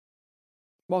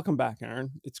Welcome back,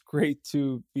 Aaron. It's great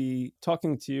to be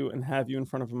talking to you and have you in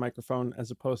front of a microphone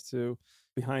as opposed to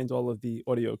behind all of the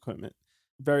audio equipment.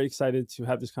 Very excited to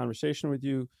have this conversation with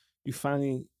you. You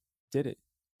finally did it.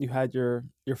 You had your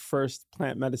first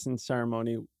plant medicine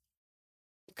ceremony.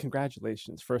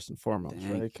 Congratulations, first and foremost,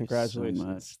 Thank right? you Congratulations. so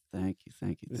much.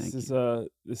 Thank you.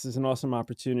 This is an awesome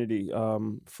opportunity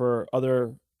for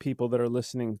other people that are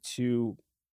listening to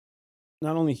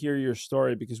not only hear your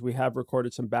story, because we have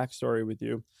recorded some backstory with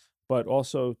you, but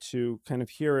also to kind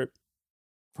of hear it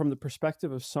from the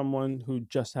perspective of someone who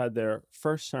just had their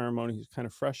first ceremony, who's kind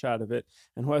of fresh out of it,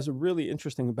 and who has a really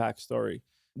interesting backstory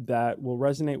that will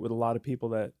resonate with a lot of people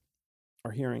that are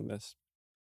hearing this.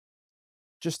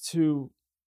 Just to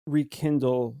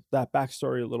rekindle that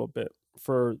backstory a little bit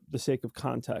for the sake of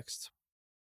context.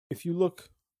 If you look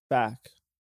back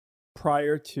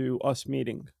prior to us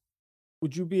meeting,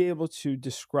 would you be able to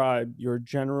describe your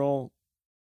general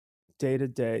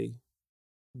day-to-day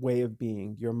way of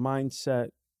being, your mindset,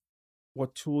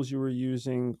 what tools you were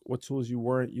using, what tools you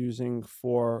weren't using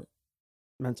for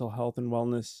mental health and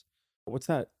wellness? What's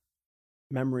that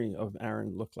memory of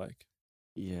Aaron look like?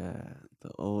 Yeah, the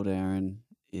old Aaron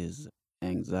is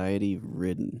anxiety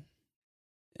ridden.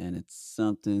 And it's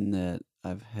something that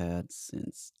I've had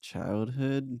since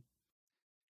childhood.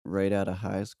 Right out of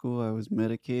high school, I was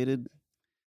medicated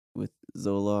with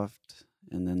Zoloft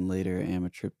and then later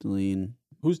amitriptyline.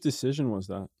 Whose decision was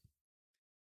that?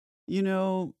 You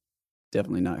know,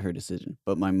 definitely not her decision,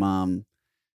 but my mom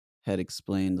had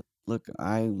explained, look,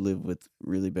 I live with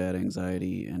really bad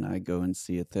anxiety and I go and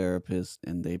see a therapist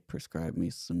and they prescribe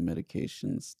me some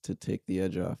medications to take the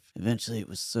edge off. Eventually it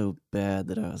was so bad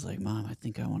that I was like, Mom, I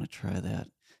think I want to try that.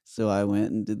 So I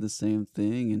went and did the same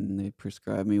thing and they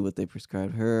prescribed me what they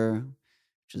prescribed her,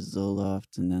 which is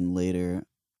Zoloft. And then later,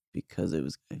 because it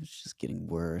was just getting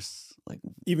worse. Like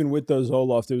Even with those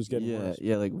Zoloft, it was getting worse.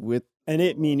 Yeah, like with And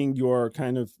it meaning your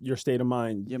state of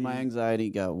mind. Yeah, my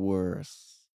anxiety got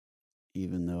worse,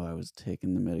 even though I was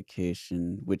taking the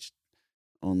medication, which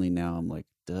only now I'm like,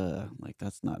 duh, like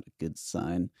that's not a good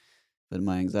sign. But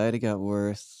my anxiety got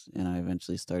worse, and I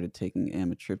eventually started taking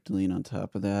amitriptyline on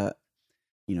top of that.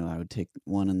 You know, I would take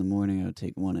one in the morning, I would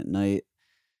take one at night,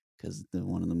 because the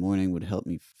one in the morning would help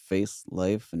me face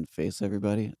life and face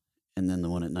everybody. And then the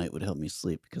one at night would help me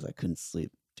sleep because I couldn't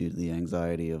sleep due to the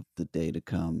anxiety of the day to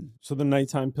come. So the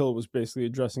nighttime pill was basically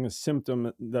addressing a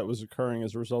symptom that was occurring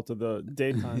as a result of the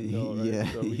daytime pill, right?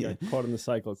 Yeah, So we got caught in the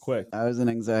cycle quick. I was an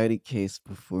anxiety case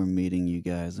before meeting you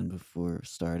guys and before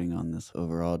starting on this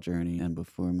overall journey and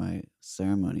before my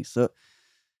ceremony. So,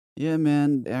 yeah,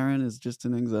 man, Aaron is just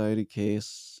an anxiety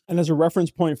case. And as a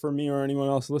reference point for me or anyone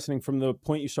else listening, from the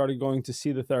point you started going to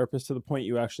see the therapist to the point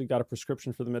you actually got a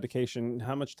prescription for the medication,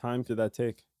 how much time did that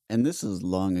take? And this is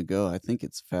long ago. I think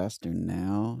it's faster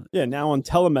now. Yeah, now on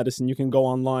telemedicine, you can go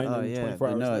online Oh, and yeah. 24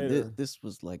 But hours no, later. this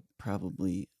was like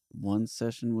probably one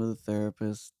session with a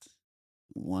therapist,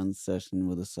 one session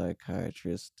with a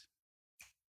psychiatrist,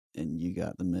 and you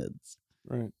got the meds.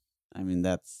 Right. I mean,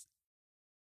 that's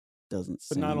doesn't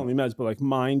But seem... not only meds, but like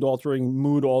mind-altering,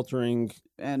 mood-altering.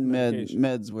 And medication.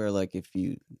 meds where, like, if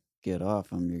you get off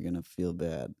them, you're going to feel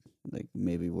bad, like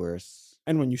maybe worse.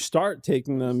 And when you start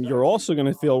taking them, you're also going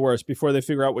to feel worse before they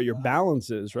figure out what your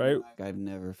balance is, right? I've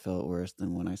never felt worse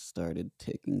than when I started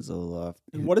taking Zoloft.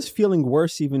 And what is feeling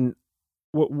worse even?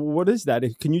 What is that?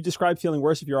 Can you describe feeling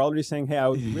worse if you're already saying, hey, I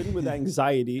was ridden with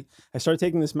anxiety, I started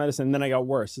taking this medicine, and then I got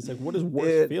worse? It's like, what does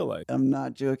worse feel like? I'm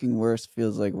not joking. Worse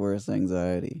feels like worse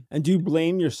anxiety. And do you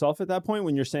blame yourself at that point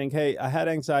when you're saying, hey, I had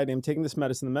anxiety, I'm taking this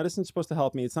medicine, the medicine's supposed to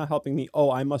help me, it's not helping me,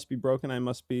 oh, I must be broken, I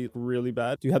must be really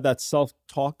bad? Do you have that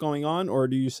self-talk going on, or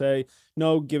do you say,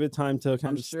 no, give it time to kind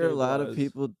I'm of sure a lot of stabilize?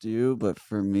 people do, but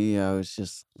for me, I was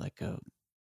just like a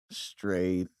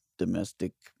stray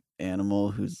domestic animal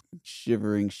who's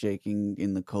shivering, shaking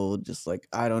in the cold, just like,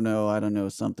 I don't know,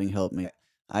 something help me.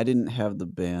 I didn't have the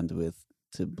bandwidth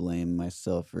to blame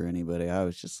myself or anybody. I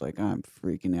was just like, I'm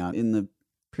freaking out. In the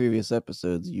previous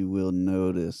episodes, you will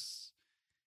notice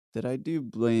that I do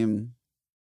blame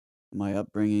my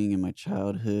upbringing and my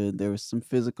childhood. There was some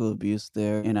physical abuse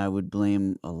there, and I would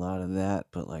blame a lot of that,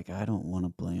 but like, I don't want to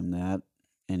blame that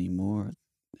anymore.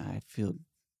 I feel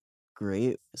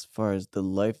great as far as the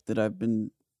life that I've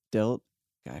been dealt.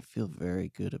 I feel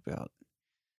very good about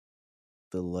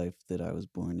the life that I was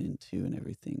born into and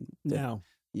everything. Now.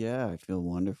 Yeah, I feel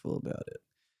wonderful about it.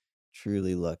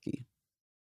 Truly lucky.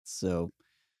 So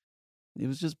it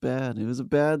was just bad. It was a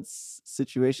bad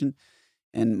situation,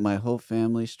 and my whole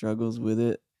family struggles with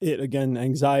it. Again,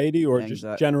 anxiety or just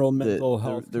general mental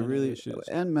health the really issues?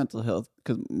 And mental health,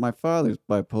 because my father's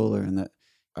bipolar, and that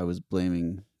I was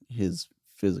blaming his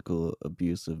physical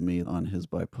abuse of me on his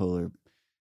bipolar.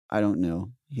 I don't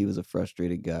know. He was a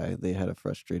frustrated guy. They had a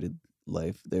frustrated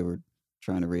life. They were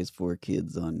trying to raise 4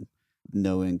 kids on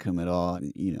no income at all,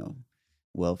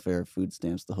 welfare, food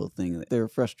stamps, the whole thing. They were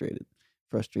frustrated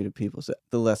people. So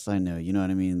the less I know, you know what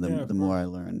I mean? Yeah, The of more course. I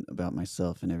learn about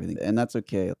myself and everything. And that's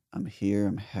okay. I'm here.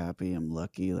 I'm happy. I'm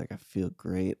lucky. Like I feel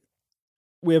great.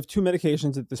 We have 2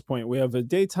 medications at this point. We have a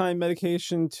daytime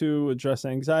medication to address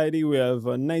anxiety. We have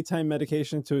a nighttime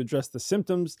medication to address the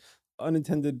symptoms,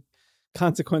 unintended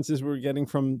consequences we're getting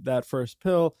from that first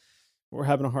pill. We're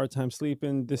having a hard time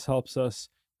sleeping. This helps us.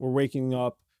 We're waking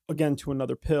up again to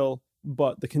another pill,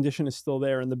 but the condition is still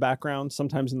there in the background,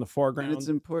 sometimes in the And it's foreground.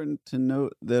 important to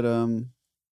note that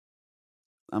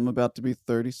I'm about to be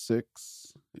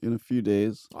 36 in a few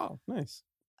days. Oh, nice.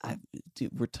 I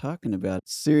Dude, we're talking about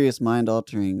serious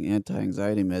mind-altering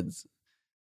anti-anxiety meds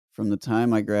from the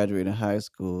time I graduated high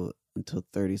school until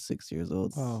 36 years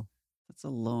old. Wow. That's a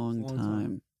It's a long long time.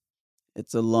 time.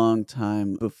 It's a long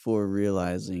time before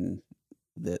realizing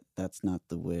that that's not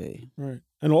the way. Right.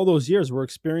 And all those years we're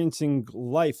experiencing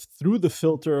life through the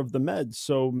filter of the meds.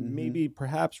 So Mhm. maybe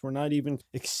perhaps we're not even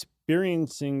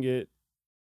experiencing it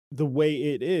the way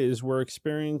it is. We're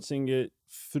experiencing it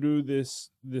through this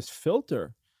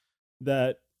filter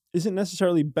that isn't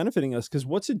necessarily benefiting us, because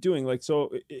what's it doing? Like, so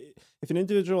if an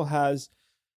individual has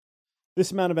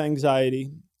this amount of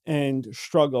anxiety and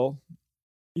struggle,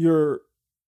 you're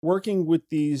working with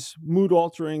these mood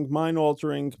altering, mind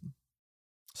altering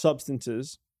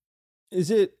substances.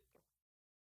 Is it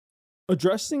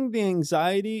addressing the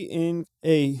anxiety in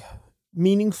a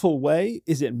meaningful way?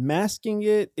 Is it masking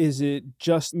it? Is it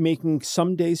just making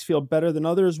some days feel better than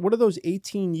others? What do those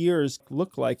 18 years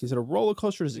look like? Is it a roller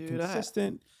coaster? Is it Dude, I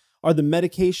consistent? Are the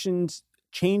medications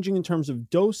changing in terms of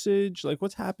dosage? Like,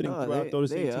 what's happening no, throughout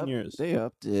those 18 years? they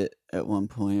upped it at one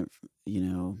point,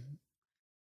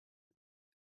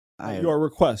 At I your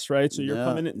request, right? So you're no,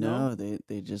 coming in, no? no,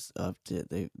 they just upped it.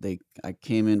 I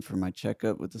came in for my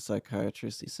checkup with the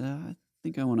psychiatrist. He said, "I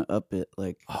think I wanna up it."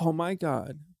 Like, Oh my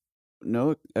God.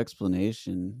 no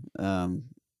explanation. That's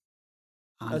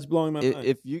Hon blowing my mind.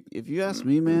 if you ask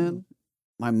me, man,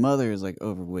 my mother is, like,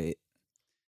 overweight.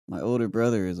 My older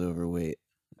brother is overweight.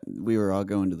 We were all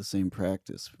going to the same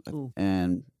practice, Ooh.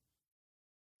 and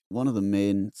one of the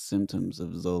main symptoms of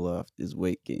Zoloft is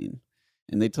weight gain.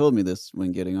 And they told me this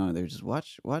when getting on it. They're just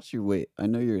watch your weight. I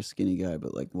know you're a skinny guy,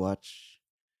 but like watch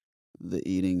the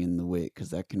eating and the weight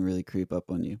because that can really creep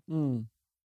up on you. Mm.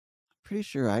 Pretty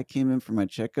sure I came in for my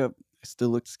checkup. I still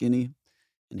looked skinny,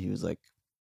 and he was like,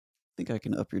 "I think I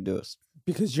can up your dose."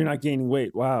 Because you're not gaining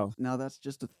weight. Wow. Now that's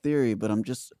just a theory, but I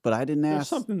didn't There's ask.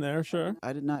 something there, sure.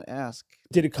 I did not ask.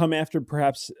 Did it come after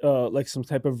perhaps like some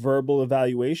type of verbal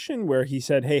evaluation where he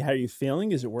said, "Hey, how are you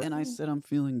feeling? Is it And I working?" said I'm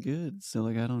feeling good. So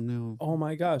like I don't know. Oh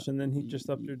my gosh! And then he just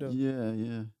upped your dose. Yeah,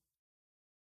 yeah.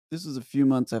 This was a few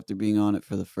months after being on it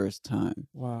for the first time.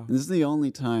 Wow. And this is the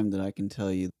only time that I can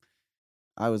tell you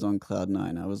I was on cloud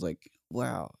 9. I was like,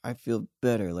 "Wow, I feel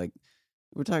better." Like,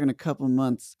 we're talking a couple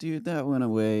months. Dude, that went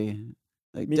away.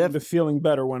 Like, Meaning the feeling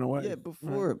better went yeah, away.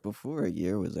 Right. before a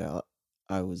year was out,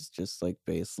 I was just like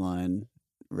baseline,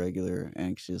 regular,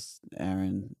 anxious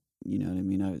Aaron, you know what I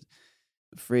mean? I was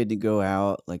afraid to go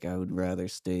out, like, I would rather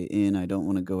stay in. I don't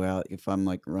wanna go out if I'm,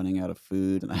 like, running out of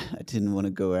food, and I didn't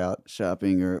wanna go out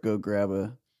shopping or go grab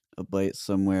a bite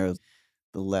somewhere.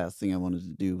 The last thing I wanted to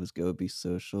do was go be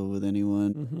social with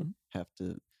anyone, Hmm. have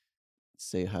to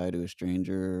say hi to a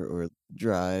stranger or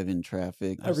drive in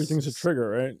traffic. Everything's a trigger,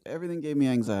 right? Everything gave me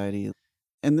anxiety,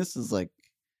 and this is, like,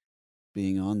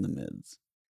 being on the meds.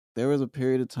 There was a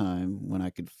period of time when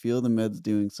I could feel the meds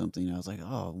doing something, and I was like,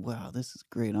 "Oh, wow, this is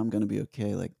great. I'm gonna be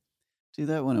okay." Like, dude,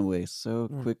 that went away so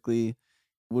Right. quickly.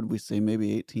 Would we say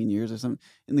maybe 18 years or something?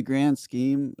 In the grand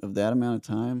scheme of that amount of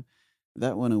time,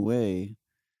 that went away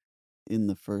in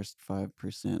the first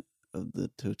 5% of the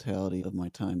totality of my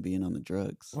time being on the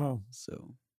drugs. Wow.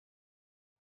 So,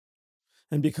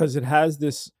 And because it has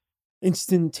this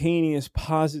instantaneous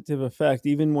positive effect,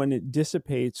 even when it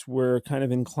dissipates, we're kind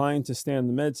of inclined to stay on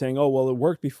the med saying, oh, well, it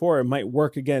worked before. It might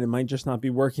work again. It might just not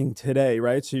be working today,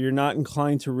 right? So you're not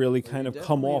inclined to really well, kind you're of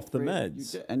come definitely off the afraid,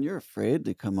 meds. and you're afraid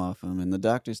to come off them. And the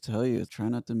doctors tell you, try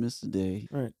not to miss a day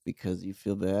Right. because you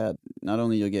feel bad. Not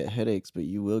only you'll get headaches, but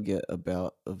you will get a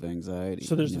bout of anxiety.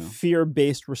 So there's you a know?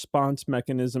 fear-based response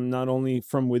mechanism, not only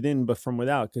from within, but from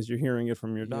without, because you're hearing it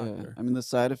from your Yeah, doctor. I mean the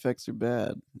side effects are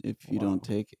bad if you don't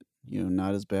Wow. take it.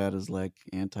 Not as bad as like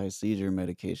anti-seizure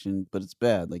medication, but it's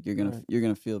bad. Like Right. you're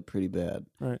gonna feel pretty bad.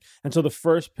 Right. And so the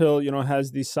first pill,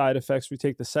 has these side effects. We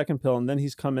take the second pill, and then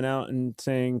he's coming out and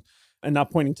saying, and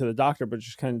not pointing to the doctor, but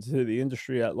just kind of to the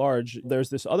industry at large, there's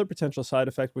this other potential side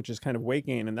effect, which is kind of weight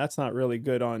gain, and that's not really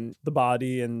good on the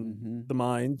body and Mhm. the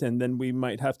mind. And then we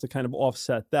might have to kind of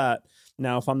offset that.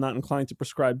 Now, if I'm not inclined to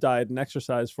prescribe diet and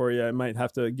exercise for you, I might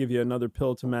have to give you another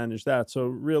pill to manage that. So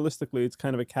realistically, it's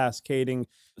kind of a cascading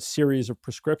series of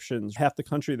prescriptions. Half the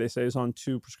country, they say, is on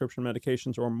 2 prescription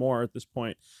medications or more at this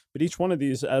point. But each one of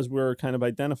these, as we're kind of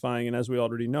identifying and as we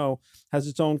already know, has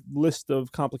its own list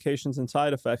of complications and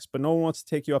side effects. But no one wants to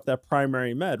take you off that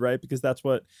primary med, right? Because that's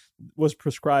what was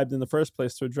prescribed in the first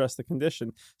place to address the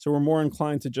condition. So we're more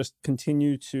inclined to just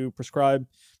continue to prescribe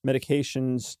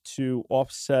medications to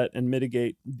offset and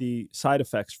mitigate the side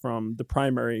effects from the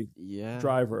primary Yeah.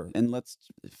 driver. And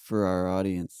for our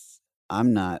audience,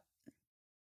 I'm not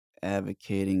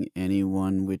advocating any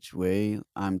one which way.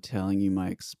 I'm telling you my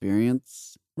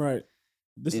experience. Right.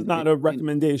 This is In not in a in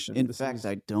recommendation. in This fact, is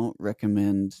I don't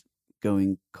recommend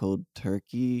going cold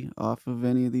turkey off of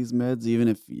any of these meds, even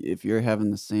if you're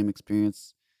having the same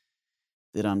experience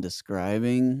that I'm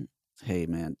describing. Hey,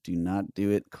 man, do not do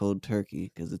it cold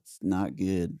turkey because it's not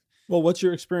good. well, what's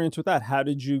your experience with that? How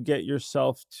did you get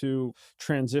yourself to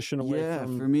transition away Yeah,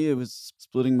 from for me, it was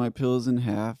splitting my pills in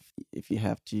half. If you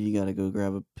have to, you gotta go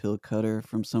grab a pill cutter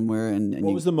from somewhere, and what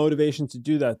you was the motivation to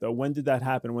do that though? When did that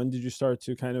happen? When did you start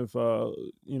to kind of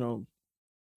you know,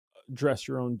 dress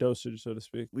your own dosage, so to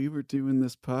speak? we were doing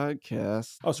this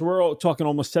podcast. Oh, so we're all talking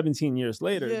almost 17 years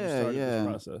later you Yeah, started this yeah,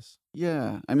 process.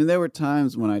 yeah. I mean, there were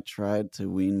times when I tried to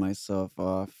wean myself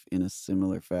off in a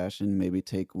similar fashion, maybe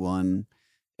take one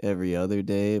every other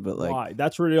day, but like Why?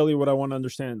 That's really what I want to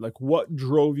understand. Like, what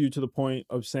drove you to the point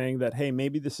of saying that, hey,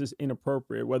 maybe this is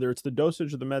inappropriate, whether it's the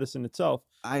dosage or the medicine itself?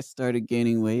 I started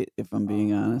gaining weight, if I'm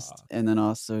being honest, and then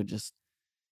also just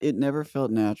it never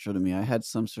felt natural to me. I had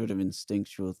some sort of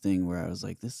instinctual thing where I was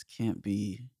like, "This can't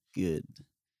be good."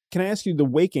 Can I ask you, the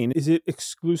weight gain, is it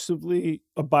exclusively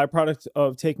a byproduct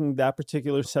of taking that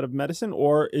particular set of medicine,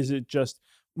 or is it just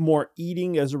more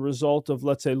eating as a result of,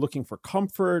 let's say, looking for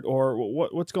comfort, or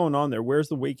what's going on there? Where's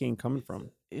the weight gain coming It's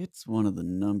from? it's one of the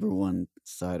number 1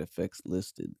 side effects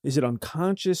listed. Is it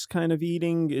unconscious kind of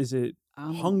eating? Is it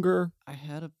Um, hunger? I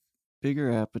had a bigger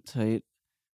appetite.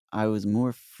 I was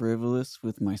more frivolous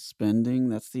with my spending.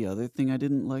 That's the other thing I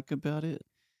didn't like about it.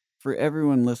 For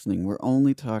everyone listening, we're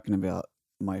only talking about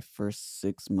my first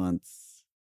 6 months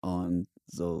on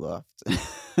Zoloft.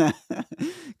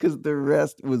 Because the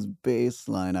rest was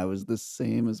baseline. I was the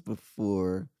same as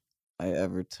before I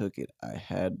ever took it. I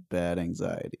had bad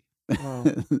anxiety. Wow.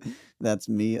 That's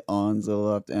me on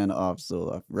Zoloft and off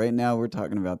Zoloft. Right now, we're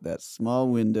talking about that small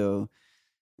window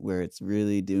where it's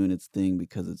really doing its thing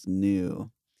because it's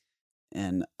new.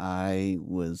 And I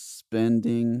was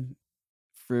spending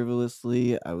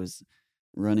frivolously. I was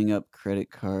running up credit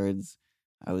cards.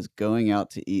 I was going out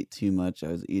to eat too much.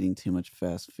 I was eating too much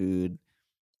fast food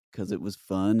because it was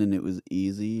fun and it was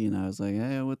easy. And I was like,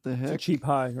 hey, what the It's a heck? cheap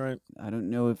high, right? I don't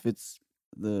know if it's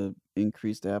the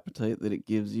increased appetite that it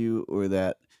gives you or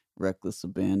that reckless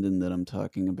abandon that I'm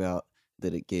talking about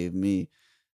that it gave me.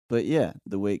 But yeah,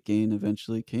 the weight gain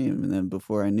eventually came. And then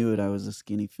before I knew it, I was a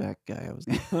skinny fat guy.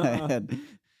 I had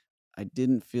I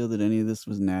didn't feel that any of this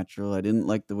was natural. I didn't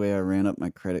like the way I ran up my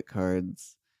credit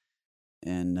cards,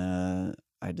 and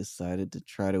I decided to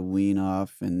try to wean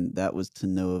off, and that was to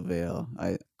no avail.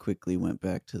 I quickly went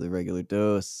back to the regular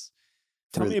dose.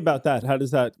 Tell For me about that. How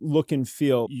does that look and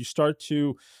feel? You start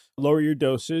to lower your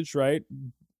dosage, right?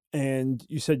 And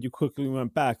you said you quickly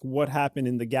went back. What happened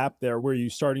in the gap there? Were you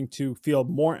starting to feel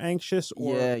more anxious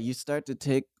or Yeah, you start to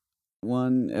take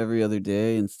one every other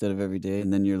day instead of every day,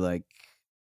 and then you're like,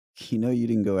 you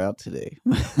didn't go out today,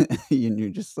 and you're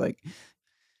just like,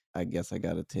 I guess I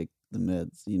got to take the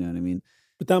meds. You know what I mean?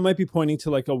 but that might be pointing to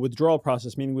like a withdrawal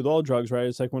process, meaning with all drugs, right?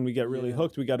 It's like when we get really Yeah,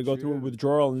 hooked, we got to go through a true,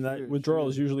 withdrawal, and that withdrawal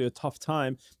is true. usually a tough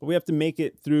time, but we have to make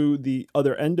it through the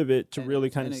other end of it to And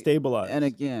really kind and of a stabilize. and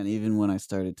again, even when I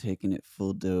started taking it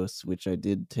full dose, which I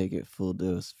did take it full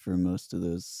dose for most of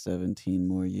those 17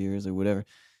 more years or whatever,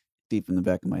 deep in the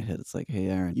back of my head, it's like, "Hey,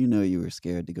 Aaron, you were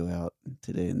scared to go out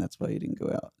today, and that's why you didn't go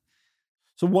out."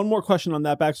 So one more question on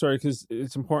that backstory, because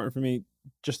it's important for me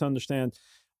just to understand.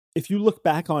 If you look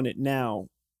back on it now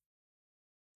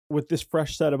with this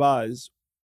fresh set of eyes,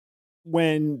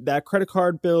 when that credit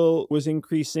card bill was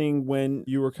increasing, when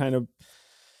you were kind of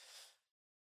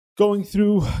going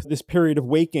through this period of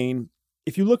weight gain,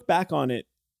 if you look back on it,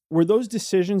 were those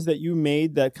decisions that you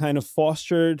made that kind of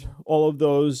fostered all of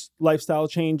those lifestyle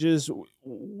changes,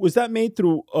 was that made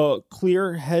through a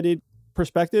clear-headed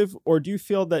perspective, or do you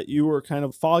feel that you were kind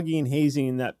of foggy and hazy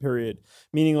in that period?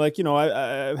 Meaning, like,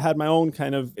 I've had my own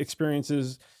kind of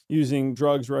experiences, using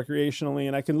drugs recreationally.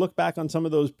 And I can look back on some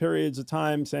of those periods of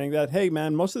time saying that, hey,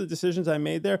 man, most of the decisions I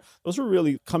made there, those were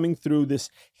really coming through this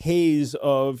haze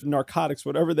of narcotics,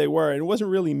 whatever they were. And it wasn't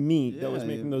really me that was Yeah,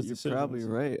 making those you're probably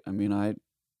decisions. right. I mean,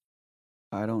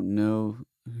 I don't know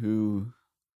who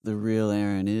the real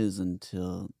Aaron is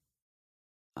until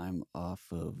I'm off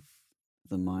of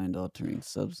the mind-altering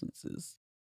substances.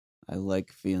 I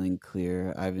like feeling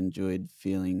clear. I've enjoyed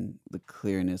feeling the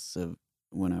clearness of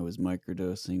when I was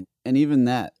microdosing. And even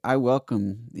that, I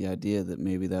welcome the idea that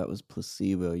maybe that was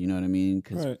placebo, you know what I mean?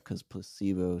 Right. Because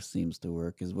placebo seems to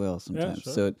work as well Yeah, sometimes.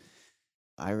 sure. So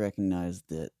I recognize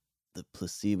that the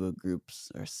placebo groups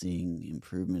are seeing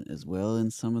improvement as well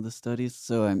in some of the studies.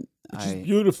 So Which is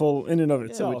beautiful in and of yeah,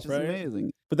 which itself, is right?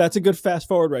 amazing. But that's a good fast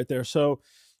forward right there. So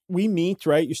we meet,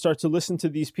 right? You start to listen to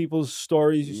these people's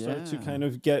stories. You start to Yeah. kind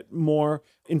of get more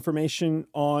information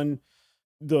on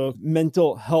the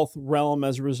mental health realm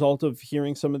as a result of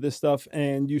hearing some of this stuff.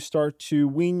 And you start to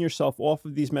wean yourself off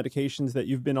of these medications that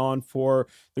you've been on for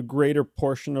the greater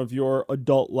portion of your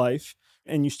adult life.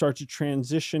 And you start to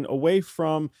transition away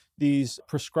from these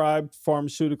prescribed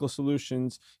pharmaceutical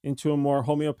solutions into a more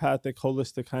homeopathic,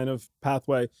 holistic kind of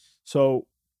pathway. So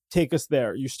take us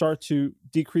there. You start to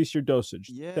decrease your dosage.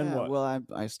 Then Yeah, what? well,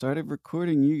 I started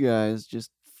recording you guys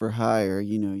just for hire.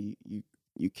 You know,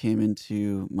 you came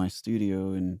into my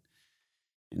studio and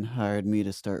hired me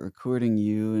to start recording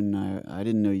you, and I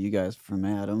didn't know you guys from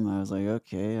Adam. I was like,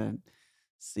 okay, I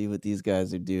see what these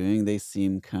guys are doing. They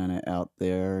seem kind of out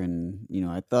there, and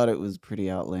I thought it was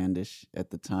pretty outlandish at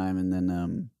the time. And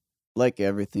then, like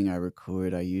everything I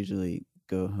record, I usually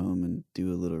go home and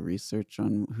do a little research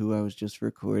on who I was just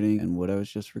recording and what I was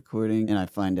just recording, and I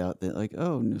find out that like,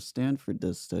 oh, no, Stanford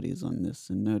does studies on this,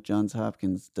 and no, Johns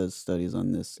Hopkins does studies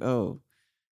on this. Oh,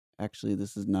 actually,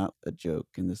 this is not a joke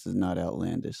and this is not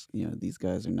outlandish. These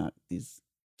guys are not these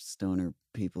stoner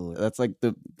people. That's like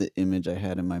the image I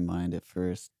had in my mind at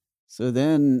first. So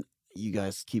then you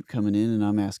guys keep coming in and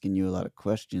I'm asking you a lot of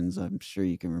questions. I'm sure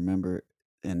you can remember,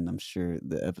 and I'm sure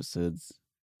the episodes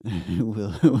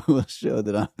will will show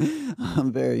that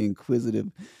I'm very inquisitive.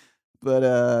 But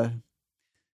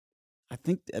I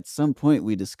think at some point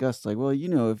we discussed like, well,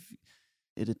 if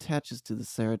it attaches to the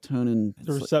serotonin, The it's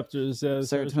like receptors, serotonin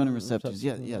serotonin receptors. receptors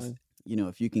Yeah, in the yes. brain.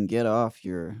 If you can get off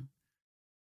your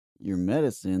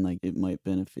medicine, like it might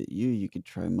benefit you. You could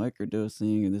try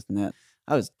microdosing or this and that.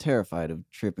 I was terrified of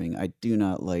tripping. I do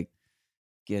not like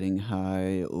getting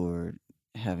high or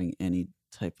having any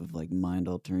type of like mind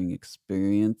altering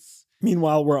experience.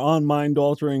 Meanwhile, we're on mind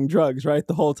altering drugs, right?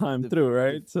 The whole time The through,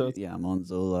 right? So yeah, I'm on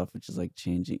Zoloft, which is like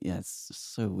changing. Yeah, it's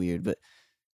just so weird. But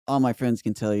all my friends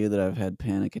can tell you that I've had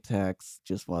panic attacks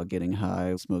just while getting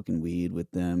high, smoking weed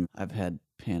with them. I've had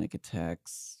panic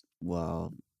attacks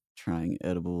while trying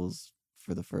edibles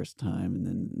for the first time, and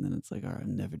then it's like, all right,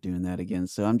 I'm never doing that again.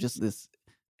 So I'm just this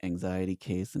anxiety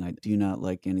case, and I do not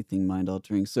like anything mind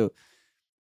altering. So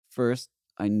first,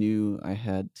 I knew I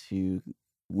had to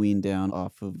wean down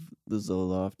off of the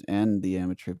Zoloft and the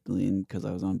amitriptyline because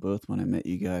I was on both when I met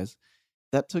you guys.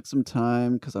 That took some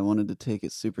time because I wanted to take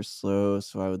it super slow,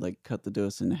 so I would, like, cut the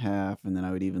dose in half, and then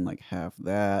I would even, like, half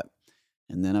that,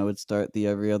 and then I would start the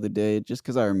every other day just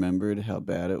because I remembered how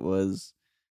bad it was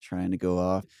trying to go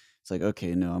off. It's like,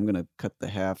 "Okay, no, I'm gonna cut the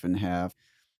half in half."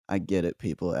 I get it,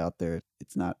 people out there.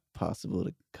 It's not possible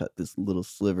to cut this little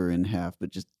sliver in half,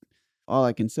 but just all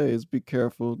I can say is be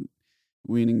careful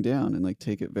weaning down and, like,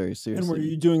 take it very and were seriously.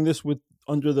 you doing this with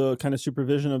under the kind of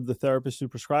supervision of the therapist who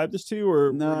prescribed this to you,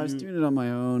 or No, I was doing it on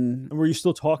my own. were you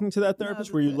still talking to that No,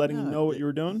 therapist? Were you letting him no, know what you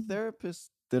were the doing?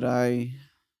 therapist that I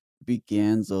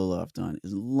began Zoloft on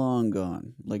is long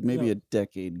gone, like maybe Yep. a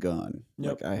decade gone.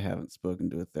 Yep. Like I haven't spoken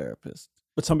to a therapist.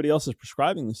 But somebody else is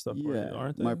prescribing this stuff for you, Yeah,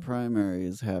 aren't my they? primary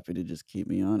is happy to just keep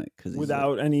me on it because he's like,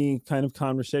 Without any kind of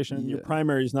conversation. And your yeah.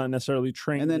 primary is not necessarily And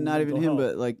trained then in not even mental him,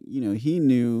 health. but like, he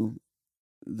knew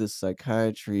the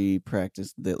psychiatry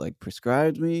practice that like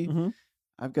prescribed me. Hmm.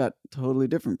 I've got totally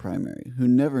different primary who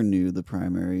never knew the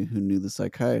primary, who knew the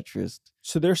psychiatrist.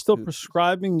 So they're still Who,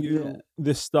 prescribing yeah. you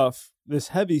this stuff, this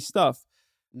heavy stuff,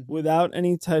 Hmm. without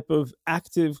any type of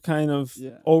active kind of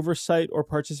Yeah. oversight or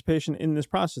participation in this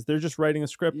process. They're just writing a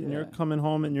script and you're Yeah. coming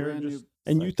home A and you're brand just new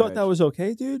and you thought that psychiatrist. was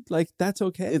okay, dude? Like that's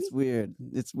okay? It's weird.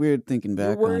 It's weird thinking You're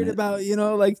back on worried it. about,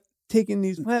 like taking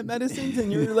these plant medicines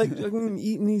and you're like fucking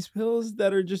eating these pills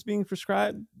that are just being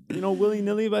prescribed,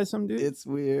 willy-nilly by some dude? It's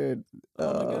weird.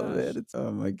 Oh my Oh man, gosh.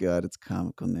 oh my god, it's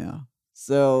comical now.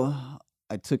 So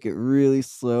I took it really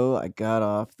slow. I got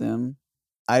off them.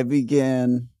 I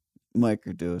began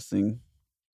microdosing.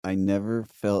 I never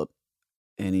felt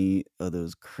any of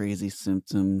those crazy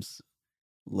symptoms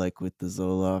like with the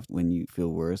Zoloft, when you feel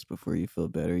worse before you feel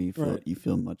better, Right. you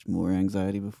feel much more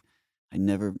anxiety before. I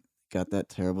never got that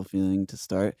terrible feeling to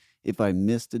start. If I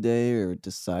missed a day or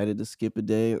decided to skip a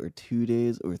day or 2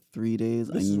 days or 3 days,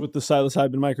 This is with the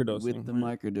psilocybin microdosing, with the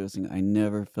right? microdosing, I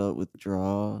never felt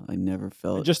withdrawal. I never And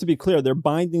felt just to be clear, they're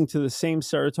binding to the same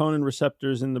serotonin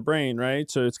receptors in the brain, right?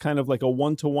 So it's kind of like a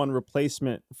one-to-one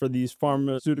replacement for these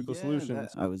pharmaceutical yeah, that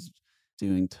solutions. I was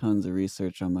doing tons of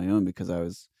research on my own because I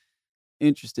was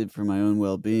interested for my own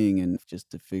well-being and just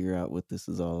to figure out what this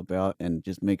is all about and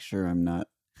just make sure I'm not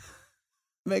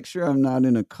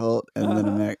in a cult and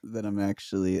that I'm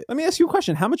actually Let me ask you a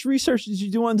question. How much research did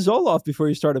you do on Zoloft before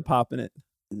you started popping it?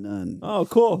 none. Oh,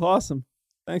 cool. Awesome.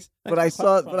 Thanks. But Thanks for I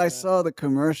clarifying that. saw the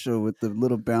commercial with the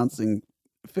little bouncing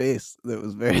face that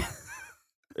was very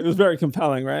It was very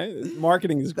compelling, right?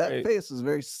 Marketing is that great. face was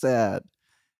very sad,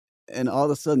 and all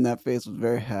of a sudden that face was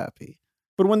very happy.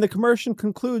 But when the commercial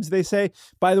concludes, they say,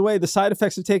 by the way, the side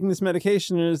effects of taking this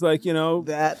medication is like,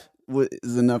 That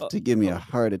is enough to give me a uh,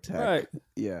 heart attack. right.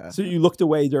 Yeah. So you looked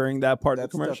away during that part of the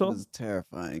That stuff commercial? was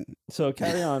terrifying. So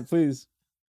carry on, please.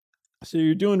 So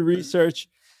you're doing research.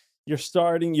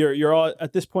 You're all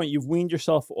at this point, you've weaned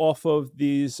yourself off of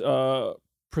these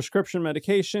prescription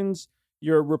medications.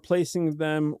 You're replacing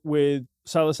them with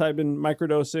psilocybin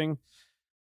microdosing.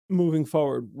 Moving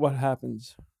forward, what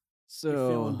happens? You're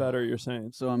feeling So better, you're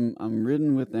saying. so I'm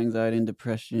ridden with anxiety and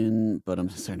depression, but I'm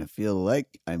starting to feel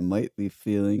like I might be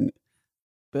feeling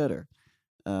better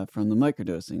from the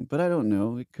microdosing, but I don't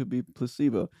know. It could be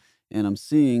placebo. And I'm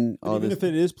seeing But all even this. if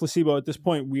it is placebo at this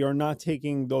point, we are not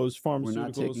taking those We're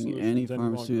not pharmaceutical taking any solutions any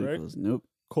longer, right? pharmaceuticals. Nope.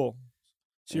 Cool.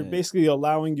 So you're Uh, basically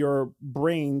allowing your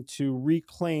brain to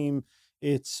reclaim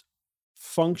its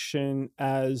function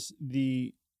as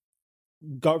the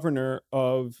governor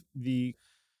of the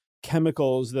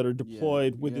chemicals that are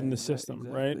deployed within the system,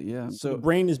 right? exactly. Yeah. So the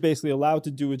brain is basically allowed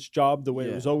to do its job the way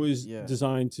it was Yeah, always yeah.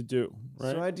 designed to do,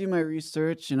 right? So I do my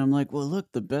research and I'm like, well,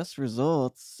 look, the best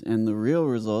results and the real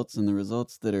results and the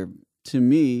results that are to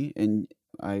me, and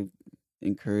I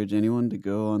encourage anyone to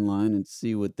go online and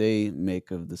see what they make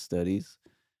of the studies.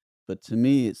 But to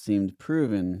me, it seemed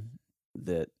proven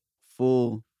that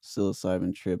full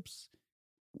psilocybin trips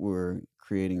were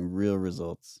creating real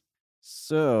results.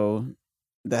 So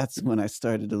that's when I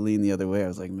started to lean the other way. I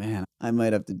was like, man, I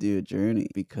might have to do a journey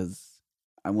because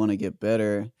I want to get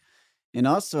better. And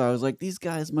also, I was like, these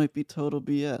guys might be total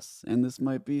BS, and this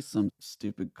might be some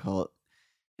stupid cult.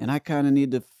 And I kind of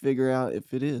need to figure out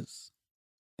if it is.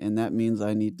 And that means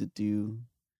I need to do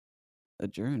a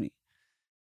journey.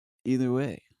 Either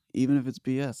way, even if it's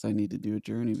BS, I need to do a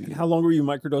journey. And how long were you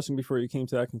microdosing before you came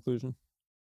to that conclusion?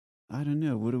 I don't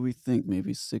know. What do we think?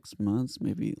 Maybe 6 months,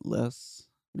 maybe less,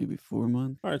 maybe 4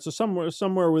 months. All right, so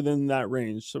somewhere within that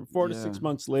range. So 4 to 6 Yeah.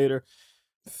 months later,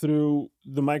 through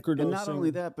the microdosing. And not only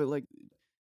that, but like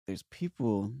there's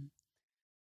people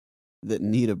that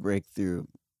need a breakthrough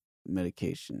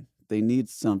medication. They need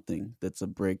something that's a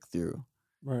breakthrough.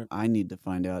 Right. I need to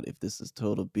find out if this is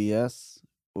total BS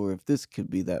or if this could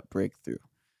be that breakthrough.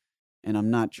 And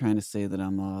I'm not trying to say that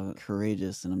I'm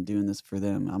courageous and I'm doing this for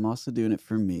them. I'm also doing it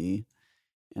for me.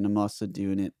 And I'm also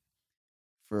doing it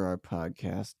for our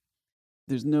podcast.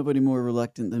 There's nobody more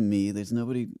reluctant than me. There's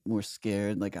nobody more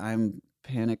scared. Like I'm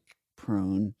panic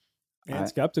prone And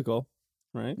skeptical,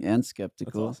 right? and That's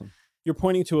skeptical. awesome. You're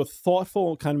pointing to a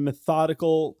thoughtful, kind of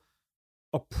methodical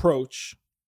approach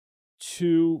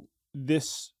to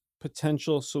this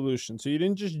potential solution. So you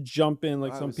didn't just jump in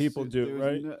like some people do,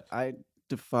 right? I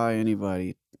defy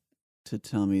anybody to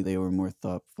tell me they were more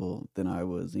thoughtful than I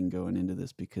was in going into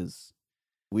this because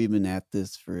we've been at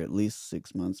this for at least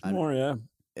 6 months. More, yeah.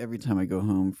 Every time I go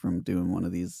home from doing one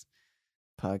of these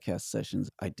podcast sessions,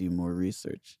 I do more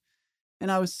research. And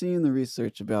I was seeing the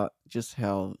research about just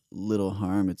how little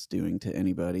harm it's doing to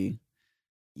anybody.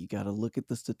 You got to look at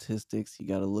the statistics. You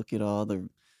got to look at all the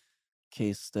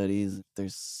case studies.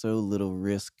 There's so little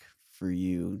risk for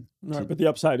you. Right, but the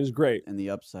upside is great. And the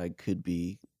upside could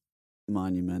be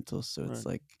monumental. So it's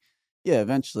Right. like, yeah,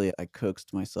 eventually I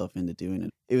coaxed myself into doing it.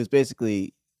 It was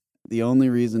basically the only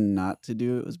reason not to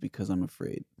do it was because I'm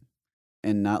afraid.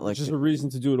 And not like Which is a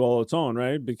reason to do it all its own,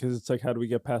 right? Because it's like, how do we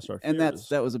get past our fears? and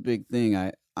that was a big thing.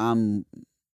 I'm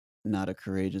not a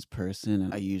courageous person,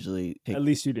 and I usually take, At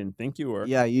least you didn't think you were.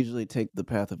 I usually take the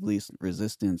path of least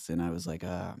resistance. And I was like,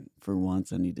 for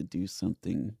once, I need to do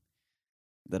something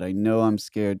that I know I'm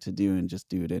scared to do and just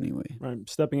do it anyway. Right.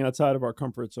 Stepping outside of our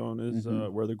comfort zone is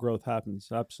Mhm. where the growth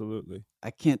happens. Absolutely.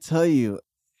 I can't tell you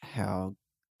how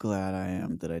glad I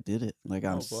am that I did it. Like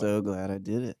I'm Oh, boy. so glad I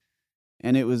did it.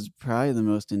 And it was probably the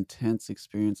most intense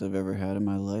experience I've ever had in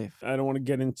my life. I don't want to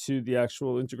get into the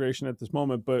actual integration at this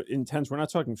moment, but intense, we're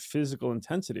not talking physical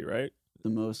intensity, right? The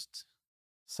most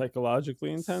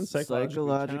Psychologically intense, psychologically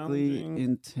psychologically challenging.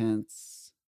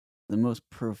 intense, the most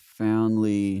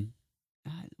profoundly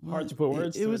Hard well, to put it,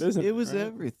 words it to it, was isn't it it, was right?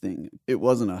 everything. It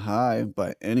wasn't a high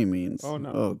by any means. Oh, no.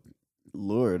 Oh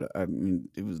Lord, I mean,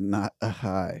 it was not a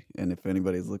high. And if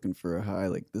anybody's looking for a high,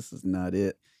 like this is not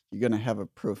it. You're gonna have a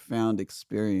profound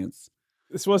experience.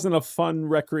 This wasn't a fun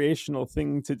recreational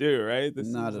thing to do, right? This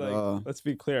Not is at like, all. let's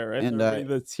be clear, right? And Everybody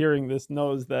that's hearing this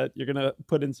knows that you're gonna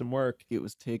put in some work. it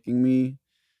was taking me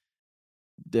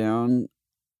down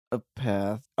a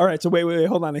path. All right, so wait,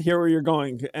 hold on. I hear where you're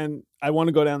going, and I want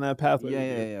to go down that pathway Yeah, with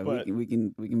yeah, you. yeah. But We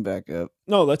can back up.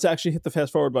 no, let's actually hit the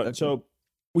fast forward button. Okay. So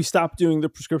we stopped doing the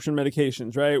prescription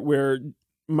medications, right? We're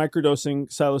microdosing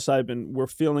psilocybin. We're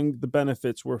feeling the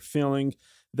benefits. We're feeling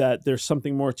that there's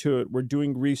something more to it. We're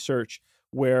doing research.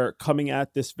 We're coming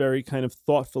at this very kind of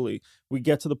thoughtfully. We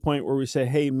get to the point where we say,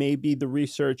 hey, maybe the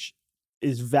research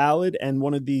is valid and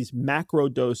one of these macro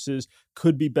doses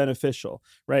could be beneficial,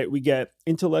 right? We get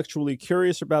intellectually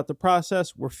curious about the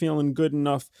process. We're feeling good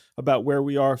enough about where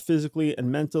we are physically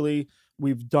and mentally.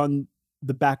 We've done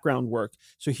the background work.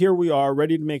 So here we are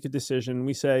ready to make a decision.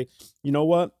 We say, you know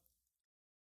what?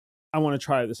 I want to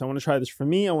try this. I want to try this for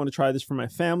me. I want to try this for my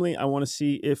family. I want to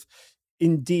see if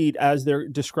indeed, as they're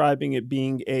describing it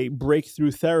being a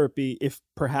breakthrough therapy, if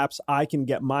perhaps I can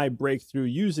get my breakthrough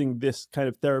using this kind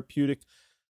of therapeutic,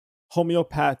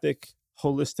 homeopathic,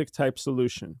 holistic type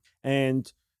solution.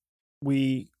 And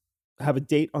we have a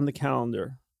date on the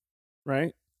calendar,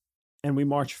 right? And we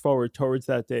march forward towards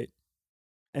that date.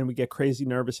 And we get crazy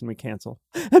nervous and we cancel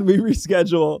and we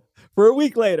reschedule for a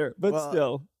week later. But Well,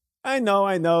 still, I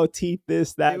know, teeth,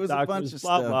 this, it that, was a bunch doctors, of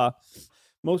blah, stuff. blah.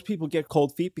 Most people get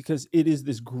cold feet because it is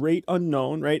this great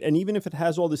unknown, right? And even if it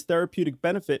has all this therapeutic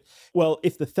benefit, well,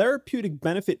 if the therapeutic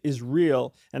benefit is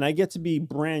real and I get to be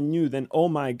brand new, then oh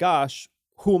my gosh,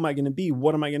 who am I going to be?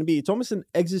 What am I going to be? It's almost an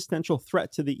existential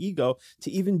threat to the ego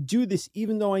to even do this,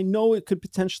 even though I know it could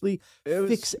potentially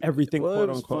fix everything, Well, it quote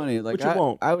was unquote, funny. Like which it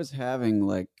won't. I was having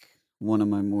like one of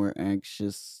my more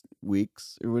anxious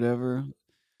weeks or whatever.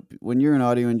 When you're an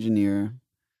audio engineer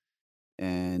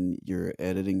and you're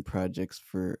editing projects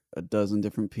for a dozen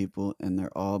different people and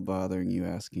they're all bothering you,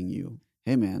 asking you,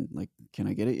 "Hey man, like can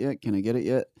I get it yet? Can I get it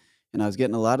yet?" And I was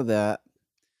getting a lot of that.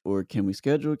 Or can we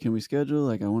schedule? Can we schedule?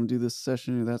 Like I want to do this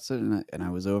session or that session. And I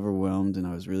was overwhelmed and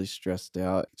I was really stressed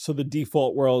out. So the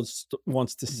default world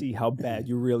wants to see how bad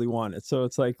you really want it. So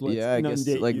it's like, let's Yeah, I guess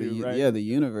inundate like you, right? the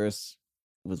universe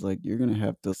was like, you're gonna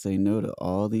have to say no to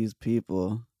all these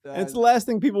people. And it's the last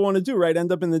thing people want to do, right?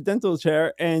 End up in the dental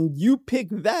chair, and you pick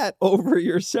that over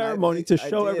your ceremony to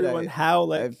show everyone how, I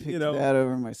like, picked that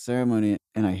over my ceremony,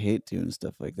 and I hate doing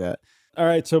stuff like that. All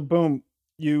right, so boom,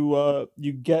 you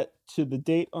get to the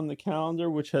date on the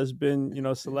calendar, which has been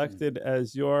selected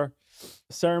as your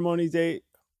ceremony date,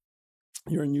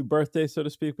 your new birthday, so to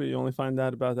speak, but you only find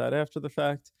out about that after the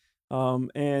fact.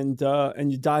 And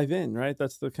you dive in, right?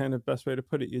 That's the kind of best way to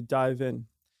put it. You dive in.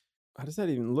 How does that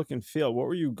even look and feel? What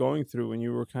were you going through when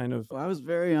you were kind of Well, I was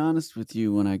very honest with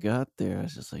you when I got there. I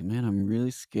was just like, man, I'm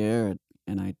really scared,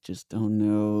 and I just don't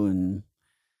know.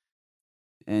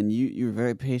 And you were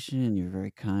very patient and you were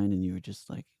very kind and you were just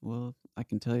like, well, I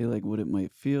can tell you like what it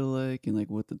might feel like and like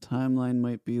what the timeline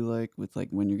might be like with like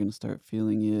when you're gonna start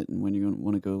feeling it and when you're gonna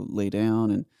want to go lay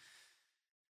down and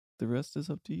the rest is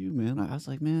up to you, man. I was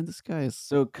like, man, this guy is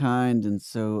so kind and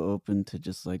so open to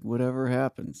just like whatever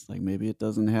happens. Like maybe it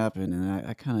doesn't happen. And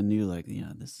I kind of knew like,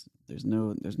 yeah, there's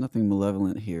nothing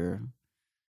malevolent here.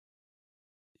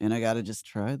 And I gotta just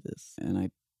try this. And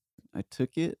I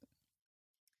took it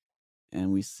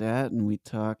and we sat and we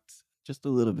talked just a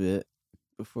little bit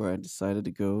before I decided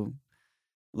to go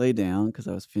lay down because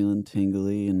I was feeling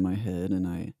tingly in my head and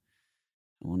I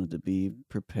wanted to be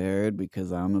prepared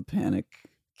because I'm a panic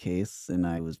case and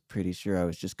I was pretty sure I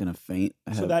was just gonna faint.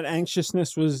 so that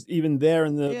anxiousness was even there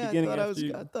in the Yeah, beginning I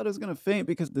thought I was gonna faint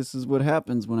because this is what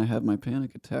happens when I have my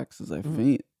panic attacks is I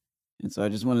faint. And so I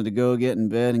just wanted to go get in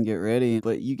bed and get ready.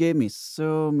 But you gave me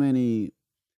so many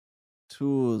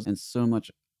tools and so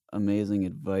much amazing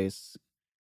advice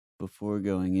before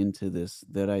going into this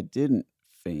that I didn't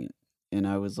faint. And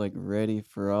I was like ready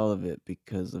for all of it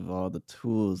because of all the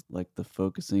tools, like the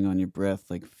focusing on your breath,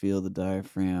 like feel the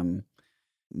diaphragm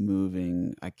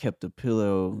moving. I kept a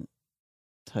pillow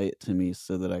tight to me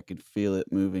so that I could feel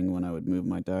it moving when I would move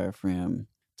my diaphragm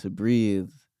to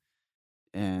breathe.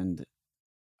 And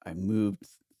I moved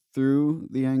through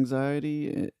the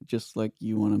anxiety just like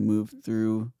you want to move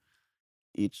through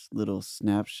each little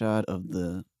snapshot of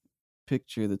the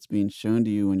picture that's being shown to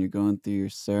you when you're going through your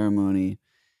ceremony,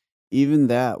 even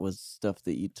that was stuff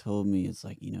that you told me. It's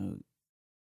like,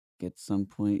 at some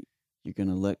point, you're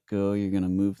gonna let go, you're gonna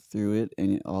move through it,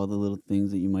 and all the little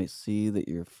things that you might see that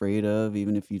you're afraid of,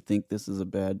 even if you think this is a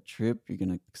bad trip, you're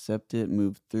gonna accept it,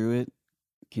 move through it,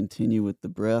 continue with the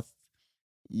breath.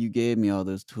 You gave me all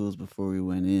those tools before we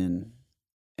went in,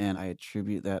 and I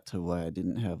attribute that to why I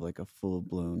didn't have like a full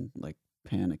blown like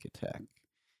panic attack.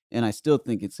 And I still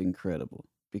think it's incredible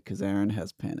because Aaron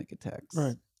has panic attacks.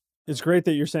 Right. It's great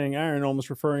that you're saying Aaron, almost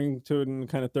referring to it in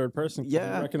kind of third person, 'cause you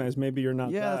Yeah, recognize maybe you're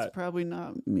not yeah, it's that. probably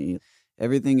not me.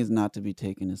 Everything is not to be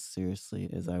taken as seriously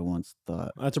as I once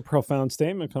thought. That's a profound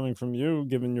statement coming from you,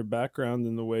 given your background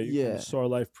and the way you kind of Yeah, saw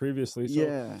life previously. So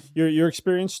yeah, your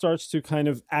experience starts to kind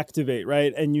of activate,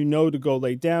 right? And you know to go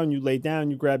lay down, you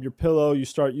grab your pillow, you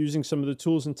start using some of the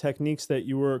tools and techniques that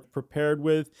you were prepared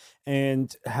with.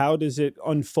 And how does it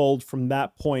unfold from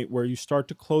that point where you start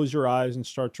to close your eyes and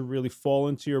start to really fall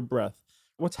into your breath?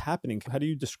 What's happening? How do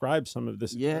you describe some of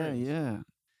this yeah, experience? yeah.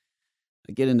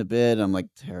 I get into bed, I'm like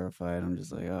terrified. I'm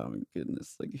just like, oh my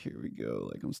goodness, like here we go.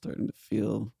 Like I'm starting to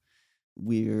feel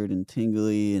weird and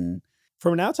tingly and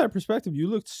From an outside perspective, you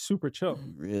looked super chill.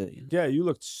 really. Yeah, you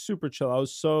looked super chill. I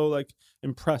was so like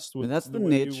impressed But with that's the the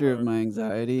way you nature of were. my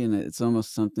anxiety, and it's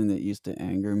almost something that used to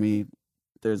anger me.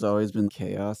 There's always been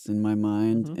chaos in my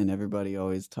mind, Mhm. and everybody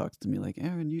always talks to me like,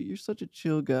 Aaron, you're such a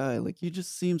chill guy. Like, you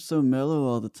just seem so mellow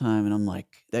all the time. And I'm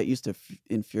like, that used to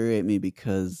infuriate me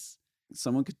because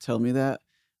someone could tell me that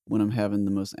when I'm having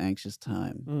the most anxious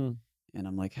time. Mm, And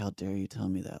I'm like, "How dare you tell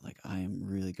me that? Like, I am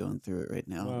really going through it right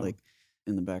now." wow. Like,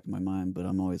 in the back of my mind, but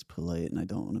I'm always polite and I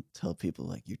don't wanna tell people,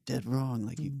 like, "You're dead wrong."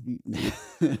 Like, Mm.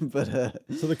 you but,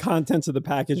 So the contents of the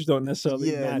package don't necessarily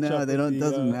yeah, match no, up they with don't the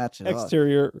doesn't match at all.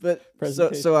 exterior But so I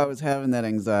presentation. was having that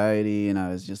anxiety and I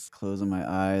was just closing my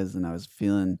eyes and I was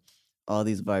feeling all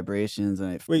these vibrations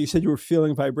and Wait, you said you were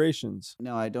feeling vibrations.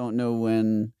 I don't know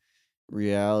when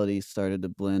reality started to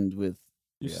blend with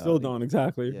You still reality. don't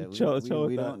exactly. Yeah, Chill with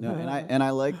we don't know, and that. I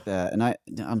like that, and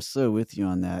I'm so with you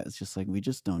on that. It's just like we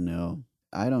just don't know.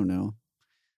 I don't know.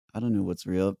 I don't know what's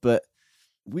real, but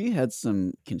we had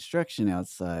some construction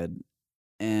outside,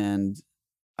 and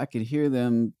I could hear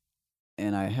them,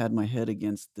 and I had my head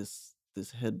against this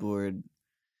headboard,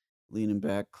 leaning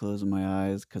back, closing my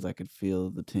eyes because I could feel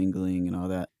the tingling and all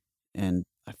that, and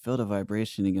I felt a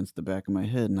vibration against the back of my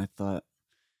head, and I thought,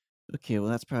 okay, well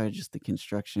that's probably just the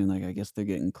construction. Like I guess they're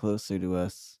getting closer to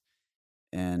us,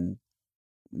 and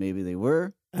maybe they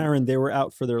were. Aaron, they were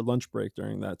out for their lunch break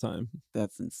during that time.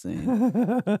 That's insane.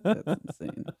 That's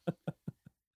insane.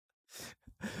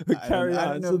 But carry I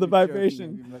don't on. know So if the you're joking, if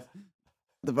vibration. you must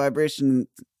the vibration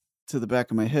to the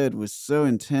back of my head was so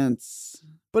intense,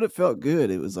 but it felt good.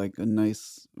 It was like a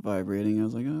nice vibrating. I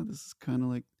was like, "Oh, this is kinda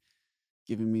like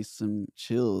giving me some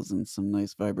chills and some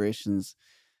nice vibrations."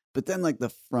 But then, like, the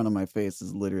front of my face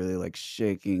is literally, like,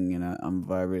 shaking, and I'm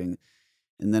vibrating.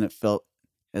 And then it felt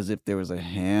as if there was a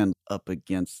hand up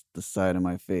against the side of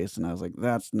my face, and I was like,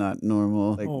 "That's not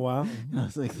normal." Like, Oh wow. I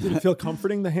was like, Did it feel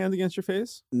comforting, the hand against your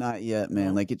face? "Not yet, man."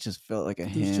 No? Like, it just felt like a It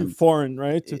was too hand. foreign,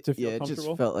 right? To feel Yeah, it just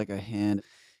comfortable? felt like a hand,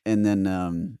 and then,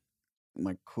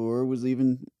 my core was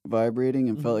even vibrating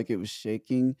and felt Mhm. like it was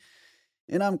shaking,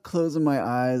 and I'm closing my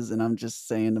eyes, and I'm just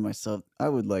saying to myself, "I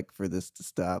would like for this to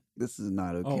stop. This is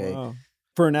not Oh okay." wow.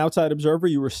 For an outside observer,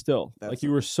 you were still. Like That's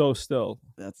you were so still.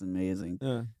 that's amazing.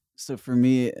 Yeah. So for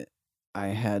me, I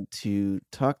had to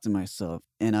talk to myself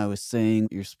and I was saying,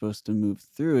 you're supposed to move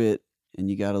through it and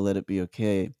you got to let it be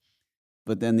okay.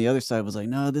 But then the other side was like,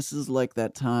 no, this is like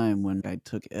that time when I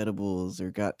took edibles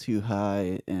or got too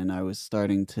high and I was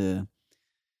starting to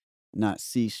not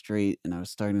see straight and I was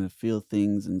starting to feel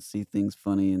things and see things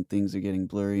funny and things are getting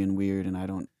blurry and weird and I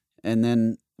don't. And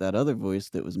then that other voice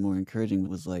that was more encouraging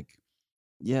was like,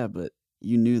 yeah, but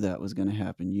you knew that was going to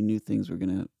happen. You knew things were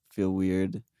going to feel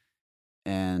weird.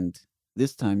 And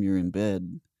this time you're in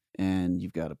bed and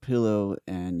you've got a pillow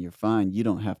and you're fine. You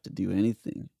don't have to do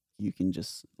anything. You can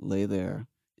just lay there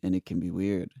and it can be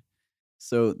weird.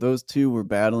 So those two were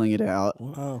battling it out.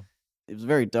 Wow. It was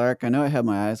very dark. I know I had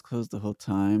my eyes closed the whole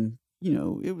time.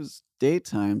 It was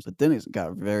daytime, but then it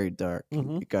got very dark.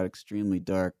 Mhm. It got extremely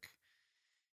dark.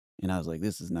 And I was like,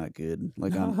 this is not good.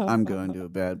 Like I'm going to a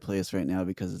bad place right now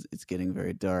because it's getting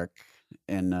very dark.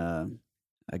 And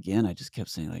again, I just kept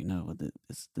saying like, "No,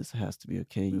 this has to be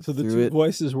okay." Move So the through two it.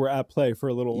 voices were at play for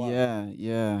a little while. Yeah,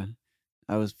 yeah.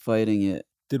 I was fighting it.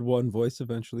 Did one voice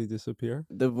eventually disappear?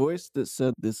 The voice that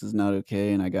said, "This is not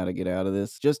okay and I gotta get out of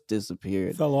this," just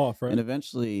disappeared. Fell off, And right?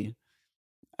 eventually,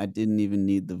 I didn't even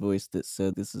need the voice that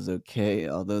said, "This is okay,"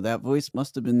 although that voice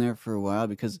must have been there for a while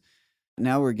because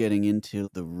now we're getting into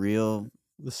the real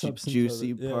The substance of it.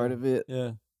 juicy part Yeah. of it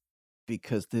Yeah.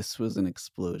 because this was an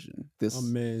explosion.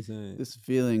 Amazing. This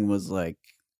feeling was like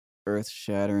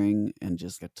earth-shattering and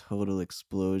just a total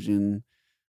explosion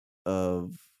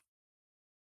of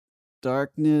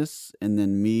darkness and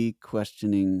then me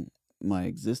questioning my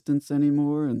existence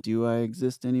anymore and do I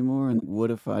exist anymore and what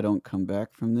if I don't come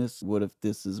back from this? What if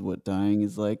this is what dying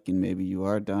is like and maybe you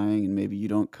are dying and maybe you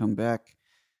don't come back?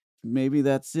 Maybe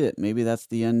that's it. Maybe that's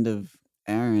the end of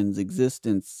Aaron's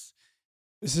existence.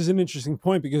 This is an interesting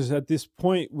point because at this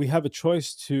point we have a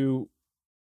choice to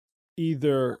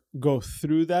either go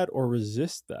through that or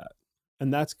resist that.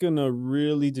 And that's going to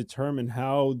really determine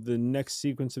how the next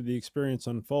sequence of the experience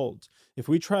unfolds. If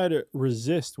we try to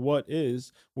resist what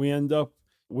is, we end up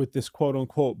with this quote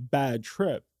unquote bad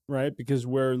trip, right? Because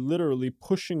we're literally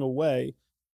pushing away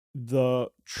the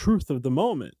truth of the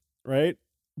moment, right?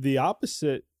 The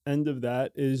opposite end of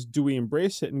that is, do we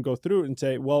embrace it and go through it and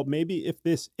say, well, maybe if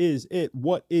this is it,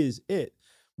 what is it?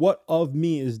 What of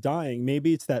me is dying?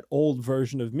 Maybe it's that old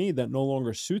version of me that no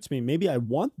longer suits me. Maybe I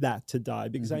want that to die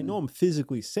because I know Mhm. I'm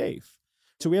physically safe.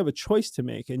 So we have a choice to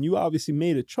make, and you obviously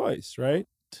made a choice, right?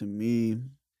 To me,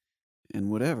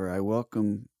 and whatever, I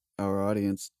welcome our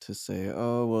audience to say,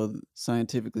 oh, well,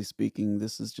 scientifically speaking,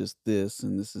 this is just this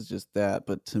and this is just that.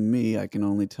 But to me, I can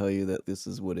only tell you that this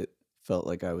is what it felt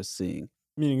like I was seeing.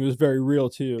 Meaning it was very real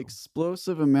to you.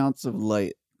 Explosive amounts of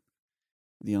light.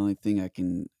 The only thing I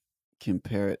can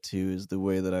compare it to is the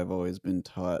way that I've always been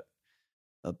taught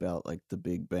about like the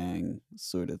Big Bang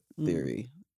sort of Mm.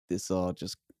 theory. This all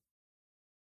just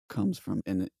comes from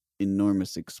an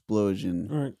enormous explosion,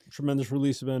 All right. Tremendous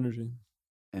release of energy.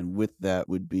 and with that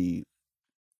would be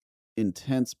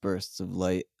intense bursts of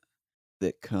light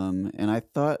that come. And I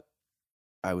thought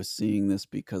I was seeing this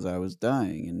because I was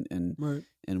dying, Right.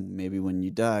 and maybe when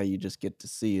you die, you just get to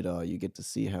see it all. You get to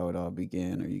see how it all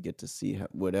began, or you get to see how,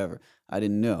 whatever. I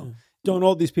didn't know. Yeah. Don't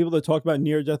all these people that talk about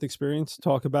near death experience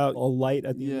talk about a light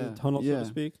at the end of the Yeah, tunnel, so to yeah.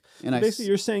 speak? And So I basically, s-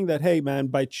 you're saying that, hey, man,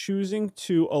 by choosing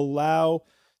to allow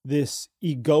this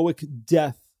egoic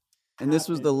death And this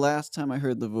was happen, the last time I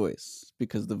heard the voice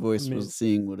because the voice was amazing.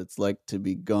 seeing what it's like to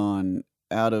be gone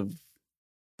out of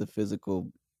the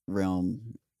physical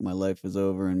realm. My life is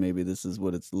over, and maybe this is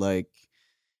what it's like.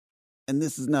 And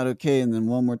this is not okay. And then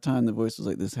one more time, the voice was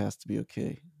like, this has to be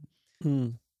okay.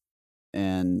 Mm.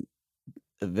 And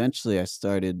eventually I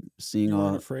started seeing You weren't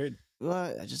all, afraid.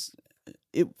 well,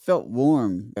 it felt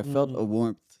warm. I felt a Mm.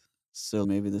 warmth. So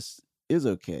maybe this is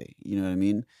okay. You know what I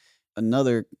mean?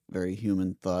 Another very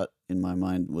human thought in my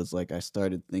mind was like, I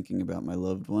started thinking about my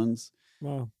loved ones.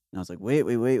 Wow. And I was like, wait,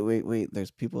 wait, wait, wait, wait.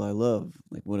 There's people I love.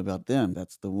 Like, what about them?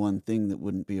 That's the one thing that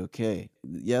wouldn't be okay.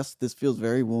 Yes, this feels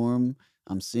very warm.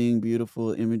 I'm seeing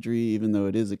beautiful imagery, even though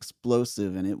it is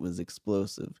explosive, and it was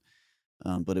explosive.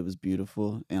 But it was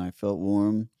beautiful, and I felt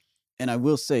warm. And I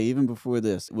will say, even before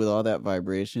this, with all that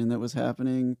vibration that was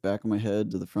happening, back of my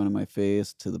head to the front of my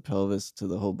face, to the pelvis, to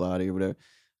the whole body, or whatever,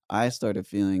 I started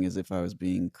feeling as if I was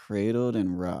being cradled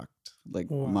and rocked. Like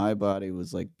Wow. my body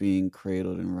was like being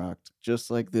cradled and rocked, just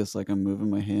like this, like I'm moving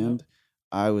my Yep. hand.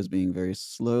 I was being very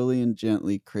slowly and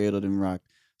gently cradled and rocked.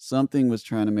 Something was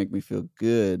trying to make me feel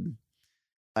good.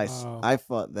 Wow. I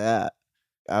fought that.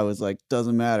 I was like,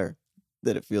 doesn't matter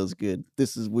that it feels good.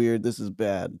 This is weird. This is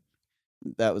bad.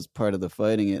 That was part of the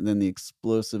fighting it. And then the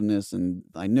explosiveness. And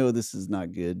I know this is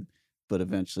not good. But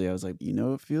eventually I was like,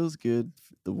 it feels good.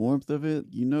 The warmth of it,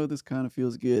 this kind of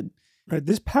feels good. Right.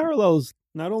 This parallels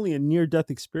not only a near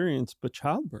death experience, but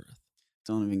childbirth.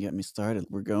 Don't even get me started.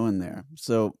 We're going there.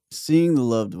 So seeing the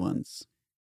loved ones,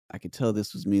 I could tell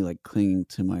this was me like clinging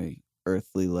to my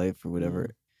earthly life or whatever.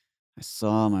 Mm. I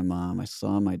saw my mom, I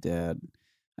saw my dad,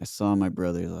 I saw my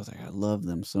brothers. I was like, I love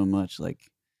them so much. Like,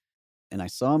 and I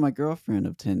saw my girlfriend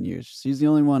of 10 years. She's the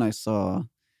only one I saw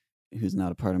who's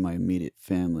not a part of my immediate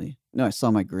family. No, I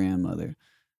saw my grandmother,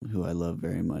 who I love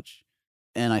very much.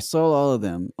 And I saw all of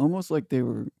them almost like they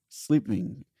were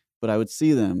sleeping, but I would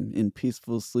see them in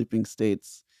peaceful sleeping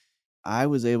states. I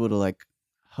was able to like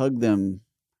hug them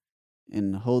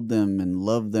and hold them and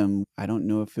love them. I don't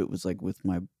know if it was like with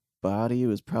my body, it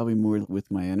was probably more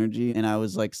with my energy. And I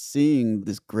was like seeing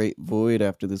this great void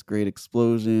after this great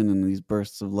explosion and these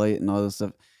bursts of light and all this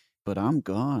stuff. But I'm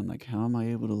gone. Like, how am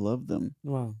I able to love them?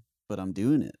 Wow. But I'm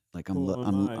doing it. Like Who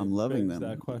am I? I'm loving Begs them. that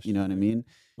You know question, what I right? mean?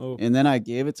 Oh, And then I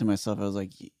gave it to myself. I was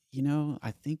like,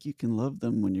 I think you can love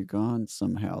them when you're gone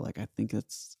somehow. Like I think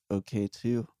that's okay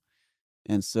too.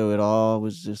 And so it all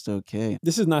was just okay.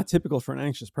 This is not typical for an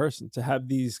anxious person to have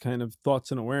these kind of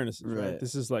thoughts and awarenesses, right? Right.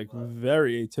 This is like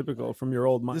very atypical from your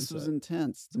old This was mindset.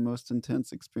 intense, the most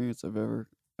intense experience I've ever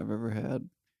had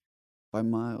by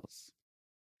miles.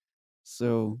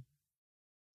 So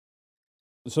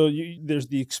So there's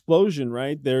the explosion,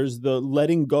 right? There's the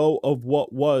letting go of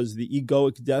what was, the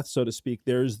egoic death, so to speak.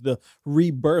 There's the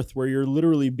rebirth where you're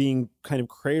literally being kind of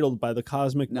cradled by the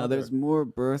cosmic now mother. there's more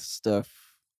birth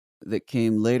stuff that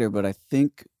came later, but I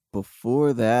think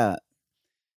before that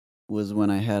was when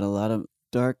I had a lot of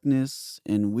darkness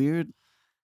and weird,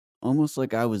 almost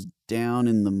like I was down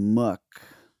in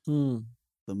Hmm.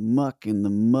 the muck and the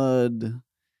mud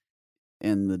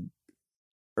and the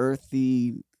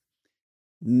earthy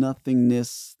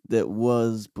nothingness that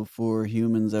was before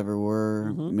humans ever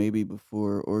were, Hmm. maybe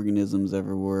before organisms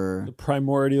ever The were.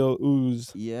 primordial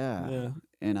ooze. Yeah. Yeah.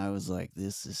 And I was like,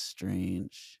 this is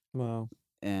strange. Wow.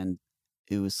 And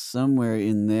it was somewhere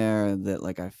in there that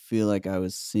like I feel like I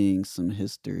was seeing some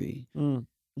history, Mm.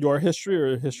 Your history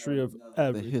or a history of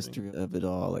the everything? history of it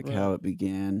all, like Right. how it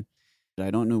began. I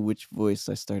don't know which voice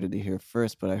I started to hear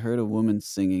first, but I heard a woman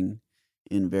singing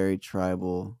in very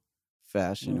tribal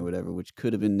fashion or Mm. whatever, which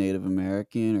could have been Native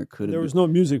American or could And have there been was no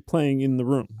music playing in the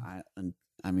room.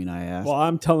 I mean, I Well, asked.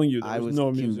 I'm telling you, there I was was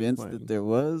no music convinced that playing. there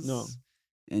No. was,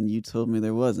 and you told me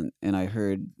there wasn't, and I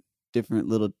heard different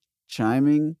little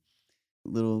chiming,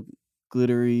 little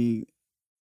glittery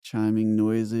chiming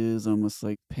noises, almost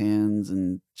like pans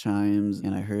and chimes,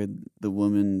 and I heard the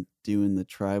woman doing the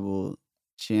tribal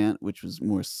chant, which was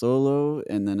more solo,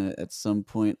 and then at some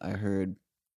point I heard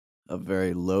a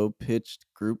very low-pitched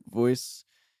group voice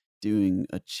doing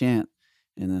a chant,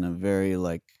 and then a very,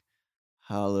 like,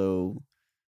 hollow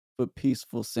but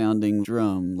peaceful sounding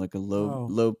drum, like a Wow.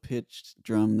 low pitched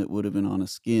drum that would have been on a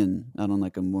skin, not on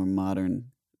like a more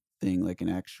modern thing, like an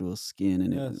actual skin.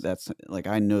 And Yes. that's like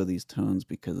I know these tones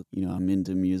because I'm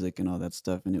into music and all that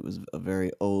stuff, and it was a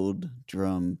very old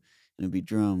drum, and it'd be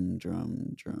drum,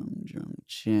 drum, drum, drum,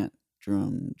 chant,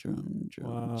 drum, drum,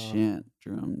 drum, Wow. chant,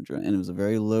 drum, drum, and it was a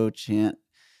very low chant.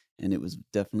 And it was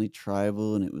definitely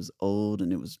tribal and it was old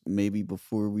and it was maybe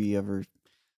before we ever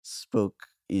spoke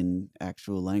in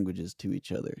actual languages to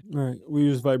each other. Right. We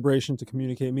use vibration to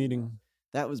communicate meaning.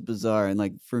 That was bizarre, and,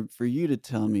 like, for you to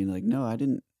tell me, like, "No, I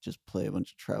didn't just play a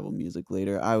bunch of tribal music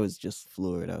later," I was just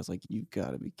floored. I was like, "You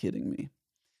gotta be kidding me,"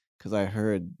 because I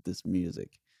heard this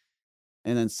music,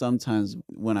 and then sometimes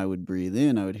when I would breathe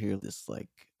in, I would hear this,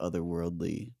 like,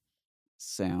 otherworldly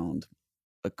sound,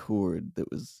 a chord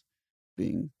that was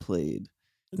being played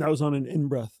And that was on an in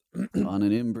breath. on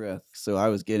an in-breath, so I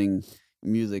was getting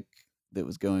music that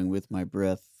was going with my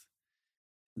breath.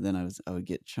 Then I would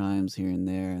get chimes here and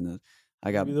there, and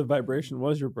I got Maybe the vibration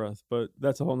was your breath, but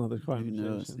that's a whole nother who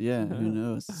knows? conversation. Yeah, who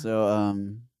knows? So,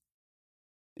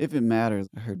 if it matters,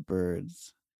 I heard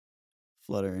birds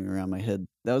fluttering around my head.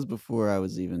 That was before I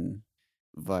was even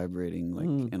vibrating,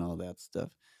 like, Mm. and all that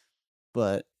stuff.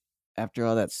 But after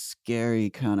all that scary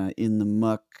kinda in the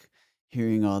muck,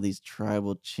 hearing all these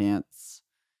tribal chants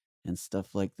and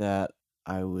stuff like that,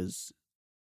 I was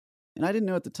and I didn't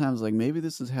know at the time, I was like, maybe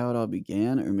this is how it all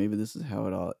began, or maybe this is how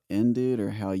it all ended, or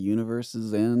how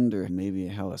universes end, or maybe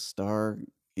how a star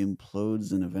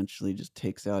implodes and eventually just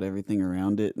takes out everything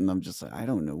around it. And I'm just like, I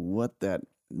don't know what that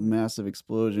Mm. massive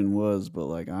explosion was, but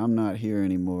like, I'm not here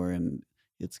anymore and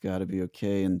it's got to be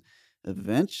okay. And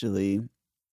eventually,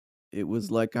 it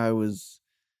was like I was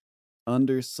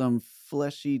under some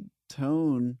fleshy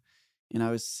tone and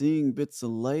I was seeing bits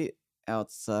of light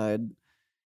outside.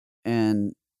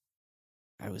 And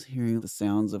I was hearing the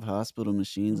sounds of hospital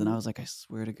machines, and I Mhm. was like, "I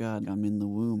swear to God, I'm in the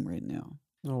womb right now.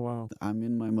 Oh, wow. I'm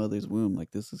in my mother's womb,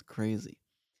 like, this is crazy."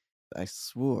 I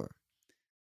swore.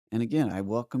 And again, I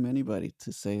welcome anybody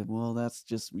to say, "Well, that's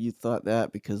just you thought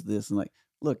that because this," and like,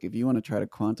 look, if you wanna try to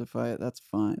quantify it, that's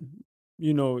fine.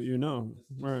 You know what you know.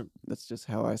 Right. That's just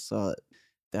how I saw it.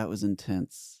 That was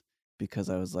intense because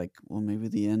I was like, "Well, maybe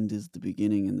the end is the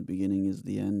beginning and the beginning is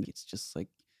the end." It's just like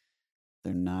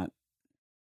they're not.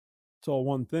 It's all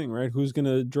one thing, right? Who's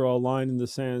gonna draw a line in the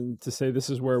sand to say this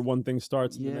is where one thing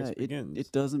starts and the Yeah, next it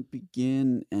begins? doesn't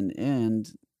begin and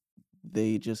end.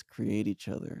 They just create each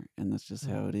other, and that's just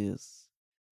how Right. it is.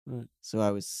 Right. So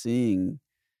I was seeing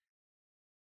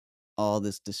all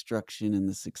this destruction and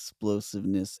this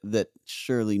explosiveness that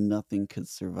surely nothing could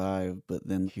survive, but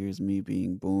then here's me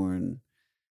being born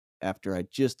after I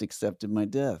just accepted my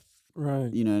death.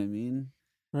 Right. You know what I mean?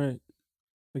 Right.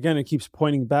 Again, it keeps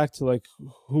pointing back to like,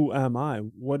 who am I?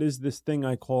 What is this thing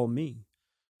I call me?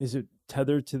 Is it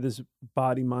tethered to this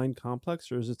body mind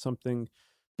complex or is it something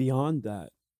beyond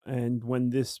that? And when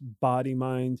this body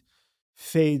mind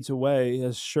fades away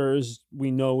as sure as we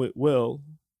know it will,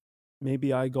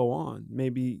 maybe I go on.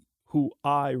 Maybe who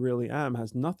I really am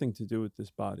has nothing to do with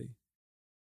this body.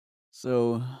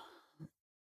 So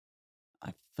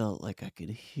I felt like I could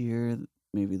hear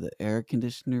maybe the air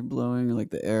conditioner blowing, or like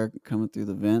the air coming through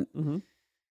the vent, Mhm.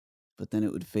 but then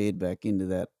it would fade back into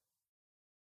that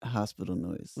hospital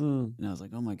noise. Mm, And I was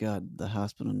like, oh my God, the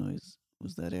hospital noise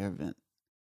was that air vent,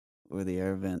 or the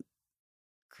air vent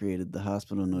created the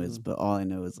hospital noise. mm. But all I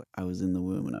know is like, I was in the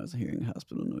womb and I was hearing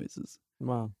hospital noises.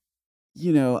 Wow.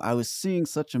 I was seeing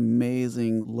such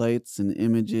amazing lights and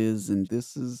images, and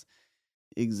this is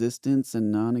existence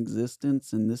and non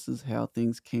existence, and this is how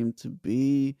things came to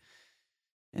be.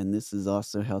 And this is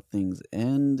also how things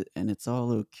end, and it's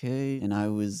all okay. And I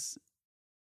was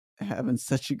having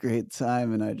such a great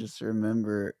time, and I just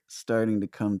remember starting to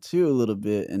come to a little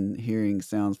bit and hearing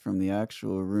sounds from the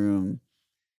actual room.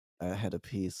 I had to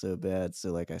pee so bad,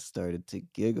 so, like, I started to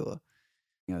giggle.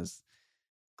 I was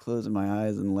closing my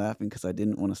eyes and laughing because I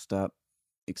didn't wanna stop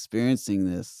experiencing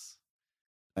this.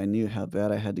 I knew how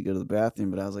bad I had to go to the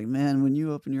bathroom, but I was like, "Man, when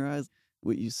you open your eyes,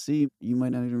 what you see, you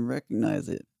might not even recognize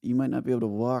it. You might not be able to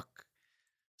walk."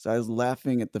 So I was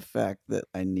laughing at the fact that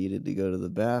I needed to go to the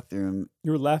bathroom,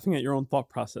 You were laughing at your own thought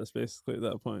process basically at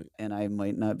that point. and I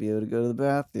might not be able to go to the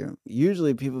bathroom.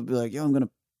 Usually people would be like, "Yo, I'm gonna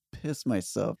piss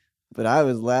myself." But I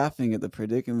was laughing at the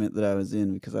predicament that I was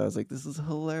in because I was like, "This is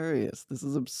hilarious. This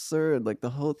is absurd." Like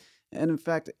and in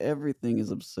fact, everything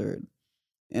is absurd.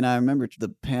 And I remember the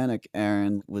panic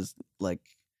Aaron was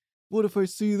like, "What if I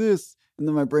see this?" And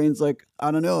then my brain's like,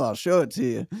 "I don't know, I'll show it to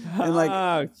you." And like,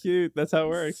 Ah, cute. That's how it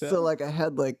works, yeah. so like I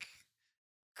had like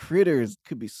critters,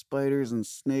 could be spiders and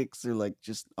snakes or like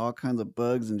just all kinds of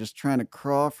bugs, and just trying to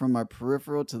crawl from my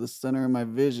peripheral to the center of my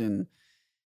vision.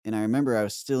 And I remember I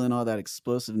was still in all that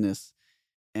explosiveness,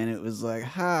 and it was like,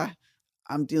 ha,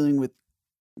 I'm dealing with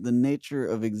the nature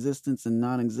of existence and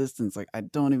non-existence. Like, I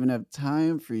don't even have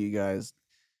time for you guys.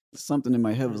 Something in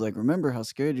my head was Right. like, remember how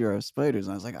scared you are of spiders?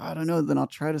 And I was like, I don't know. Then I'll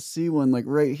try to see one like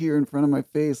right here in front of my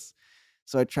face.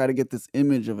 So I try to get this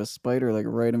image of a spider like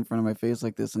right in front of my face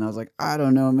like this. And I was like, I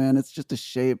don't know, man. It's just a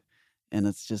shape, and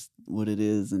it's just what it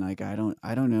is. And like, I don't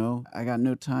know. I got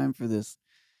no time for this.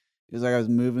 It was like I was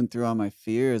moving through all my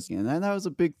fears, and then that was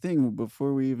a big thing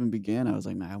before we even began. I was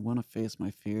like, "Man, I wanna face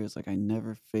my fears." Like, I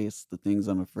never face the things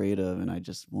I'm afraid of, and I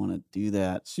just wanna do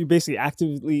that. So you basically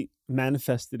actively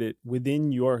manifested it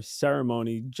within your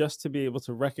ceremony just to be able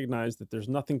to recognize that there's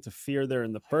nothing to fear there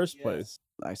in the first Yeah. place.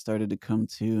 I started to come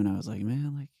to, and I was like,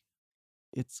 "Man, like,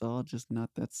 it's all just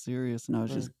not that serious," and I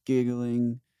was Right. just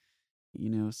giggling.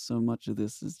 So much of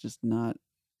this is just not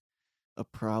a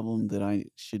problem that I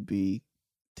should be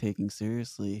taking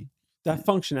seriously. That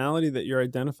functionality that you're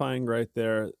identifying right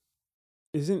there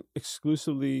isn't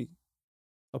exclusively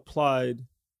applied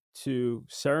to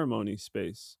ceremony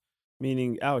space,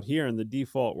 meaning out here in the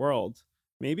default world.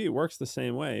 Maybe it works the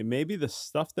same way. Maybe the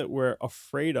stuff that we're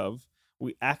afraid of,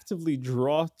 we actively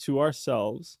draw to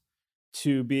ourselves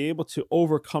to be able to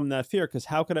overcome that fear. Because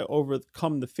how could I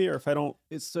overcome the fear if I don't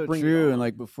It's so bring it true, and, on?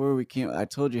 like, before we came I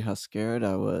told you how scared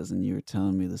I was, and you were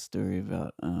telling me the story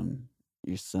about,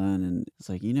 your son, and it's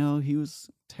like, he was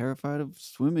terrified of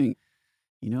swimming.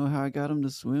 You know how I got him to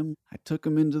swim? I took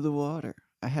him into the water.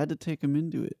 I had to take him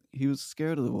into it. He was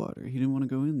scared of the water. He didn't wanna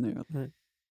go in there. Right.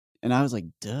 And I was like,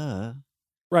 "Duh."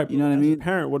 Right, You but know what I as a mean?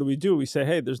 parent, what do? We say,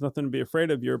 "Hey, there's nothing to be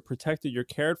afraid of. You're protected, you're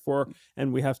cared for,"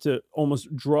 and we have to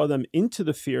almost draw them into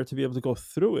the fear to be able to go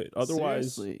through it.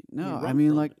 Otherwise, Seriously. we No, I run mean,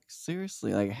 from like, it.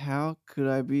 seriously, like, how could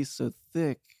I be so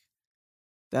thick?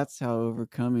 That's how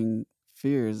overcoming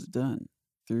fear is done,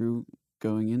 through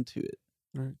going into it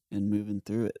Right. and moving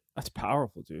through it. That's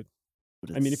powerful, dude.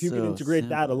 But I it's mean, if you can so integrate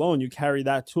that simple. alone, you carry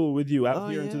that tool with you out Oh,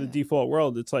 here into the yeah. default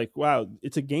world. It's like, wow,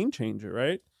 it's a game changer,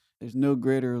 right? There's no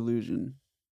greater illusion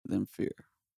than fear.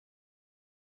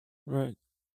 Right.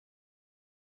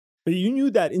 But you knew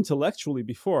that intellectually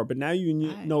before, but now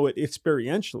you I know it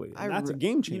experientially, I and that's re a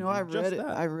game I changer, read just it.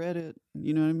 that. I read it.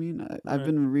 You know what I mean? I've Right.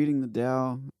 been reading the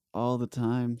Tao all the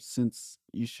time since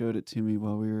you showed it to me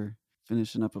while we were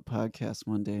finishing up a podcast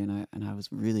one day, and I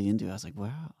was really into it. I was like,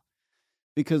 wow.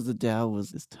 Because the Tao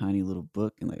was this tiny little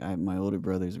book, and like my older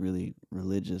brother's really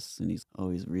religious, and he's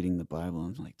always reading the Bible.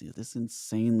 I'm like, dude, this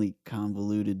insanely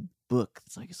convoluted book.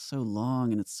 It's like so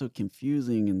long and it's so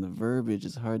confusing, and the verbiage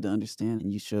is hard to understand.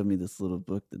 And you showed me this little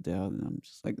book, the Tao, and I'm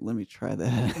just like, let me try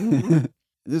Mhm. that.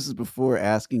 This is before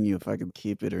asking you if I could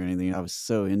keep it or anything. I was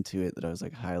so into it that I was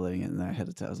like highlighting it, and I had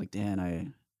to tell. I was like, Dan,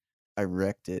 I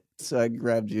wrecked it. So I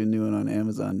grabbed you a new one on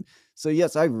Amazon. So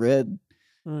yes, I read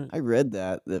Right. I read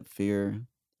that fear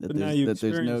But now you that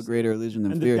there's no experienced it. greater illusion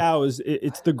than And the fear. Tao is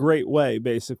it's the great way,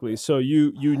 basically. So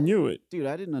you knew it. Dude,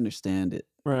 I didn't understand it.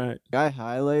 Right. I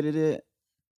highlighted it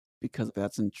because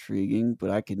that's intriguing, but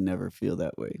I could never feel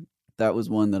that way. That was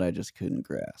one that I just couldn't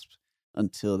grasp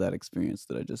until that experience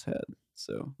that I just had.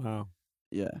 So, Wow.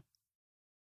 yeah.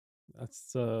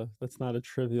 That's not a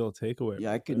trivial takeaway Yeah,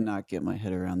 I right could there. not get my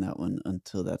head around that one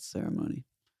until that ceremony.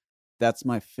 That's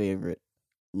my favorite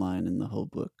line in the whole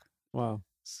book. Wow.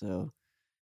 So,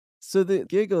 so the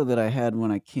giggle that I had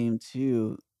when I came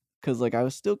to, because like I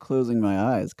was still closing my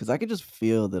eyes, because I could just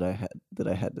feel that I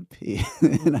had to pee,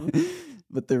 Mhm.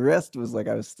 but the rest was like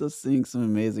I was still seeing some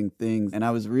amazing things, and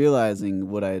I was realizing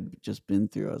what I had just been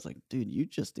through. I was like, dude, you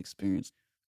just experienced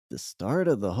the start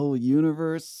of the whole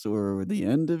universe or the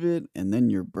end of it, and then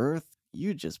your birth.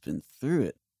 You just been through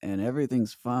it, and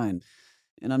everything's fine.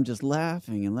 And I'm just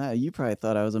laughing and laughing. You probably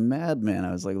thought I was a madman.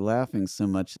 I was like laughing so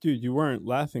much. Dude, you weren't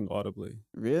laughing audibly.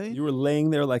 Really? You were laying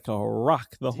there like a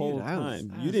rock the Dude, whole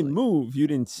time. I You was didn't like, move, you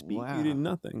didn't speak, you did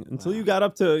wow, nothing until you wow. got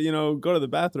up to, go to the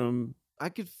bathroom. I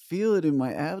could feel it in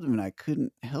my abdomen. I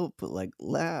couldn't help but like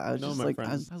laugh. I was No, just my like,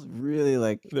 friend. I was really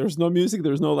like, There was no music,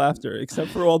 there was no laughter,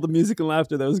 except for all the music and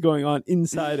laughter that was going on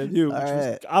inside of you, all which was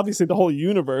right. obviously the whole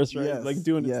universe, right? Like Yes,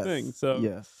 doing its thing. yes, So,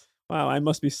 yes. wow, I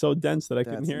must be so dense that I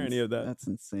couldn't hear any of that. That's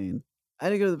insane. I had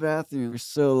to go to the bathroom for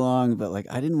so long, but like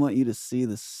I didn't want you to see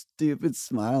the stupid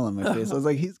smile on my face. I was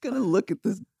like, he's gonna look at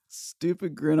this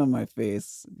stupid grin on my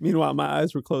face Meanwhile, my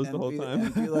eyes were closed the whole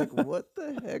and be like, time. what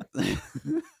the heck?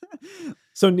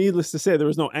 So, needless to say, there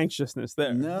was no anxiousness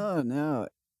there. No, no.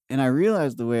 And I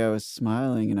realized the way I was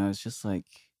smiling, and I was just like,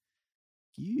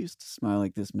 you used to smile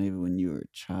like this maybe when you were a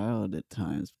child at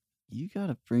times. You got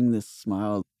to bring this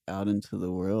smile out into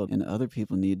the world, and other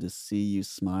people need to see you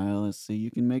smile so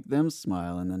you can make them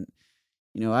smile. And then,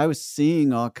 I was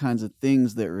seeing all kinds of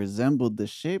things that resembled the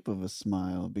shape of a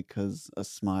smile because a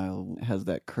smile has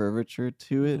that curvature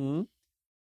to it. Mhm.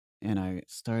 And I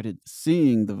started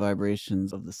seeing the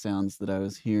vibrations of the sounds that I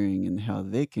was hearing and how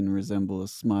they can resemble a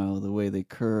smile, the way they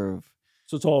curve,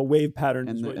 So, it's all a wave pattern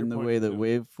is what you're and the way pointing that to.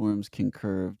 waveforms can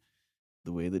curve,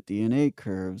 the way that DNA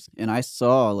curves. And I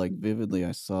saw like vividly,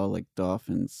 I saw like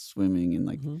dolphins swimming and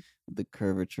like Mhm. the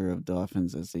curvature of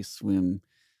dolphins as they swim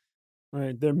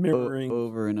Right, they're mirroring.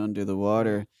 over and under the Right.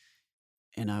 water.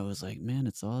 And I was like, man,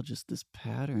 it's all just this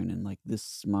pattern. And like this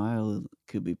smile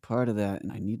could be part of that.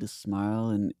 And I need to smile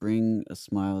and bring a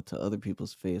smile to other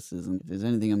people's faces. And if there's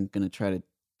anything I'm going to try to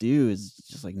do is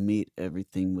just like meet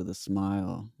everything with a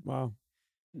smile. Wow.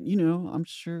 I'm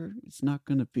sure it's not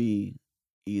going to be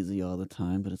easy all the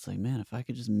time, but it's like, man, if I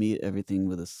could just meet everything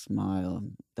with a smile,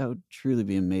 that would truly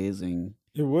be amazing.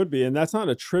 It would be, and that's not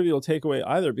a trivial takeaway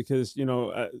either because,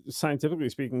 scientifically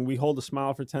speaking, we hold a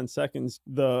smile for 10 seconds.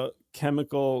 The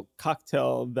chemical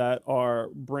cocktail that our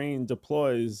brain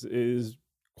deploys is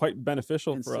quite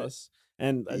beneficial And for so, us.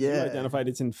 And as you yeah, identified,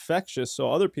 it's infectious. So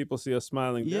other people see us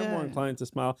smiling, they're more yeah, inclined to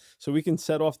smile. So we can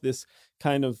set off this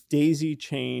kind of daisy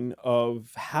chain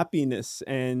of happiness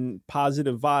and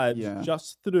positive vibes yeah,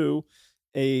 just through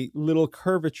a little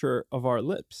curvature of our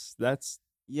lips. I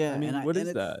yeah. mean, what is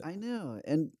It's, that? I know.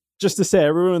 And Just to say,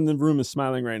 everyone in the room is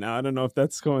smiling right now. I don't know if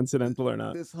that's coincidental or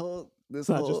not. this It's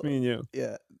not just whole, me and you.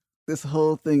 yeah, this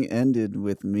whole thing ended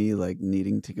with me like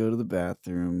needing to go to the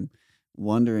bathroom,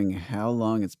 wondering how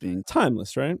long it's being.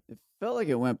 Timeless, right? It felt like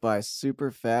it went by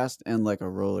super fast and like a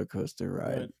roller coaster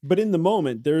ride. Right. But in the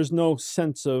moment, there's no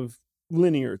sense of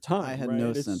linear I time, had right?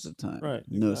 no sense It's of time, right,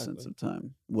 no sense exactly. of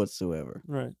time whatsoever.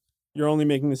 Right. You're only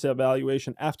making this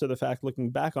evaluation after the fact, looking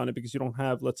back on it because you don't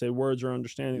have, let's say, words or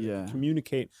understanding that can Yeah,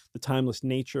 communicate the timeless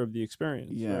nature of the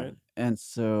experience, yeah. right? And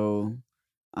so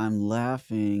I'm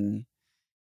laughing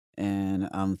and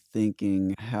I'm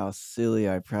thinking how silly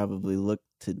I probably looked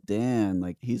to Dan.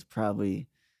 Like he's probably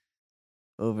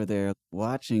over there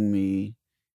watching me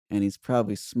and he's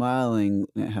probably smiling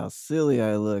at how silly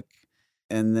I look.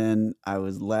 And then I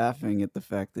was laughing at the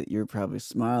fact that you're probably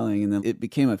smiling. And then it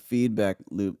became a feedback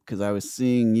loop because I was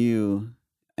seeing you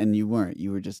and you weren't.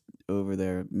 You were just over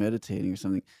there meditating or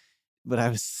something. But I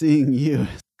was seeing you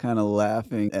kind of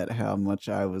laughing at how much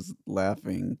I was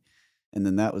laughing. And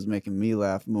then that was making me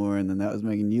laugh more. And then that was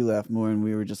making you laugh more. And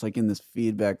we were just like in this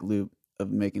feedback loop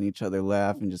of making each other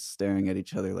laugh and just staring at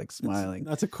each other, like smiling.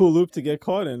 That's a cool loop to get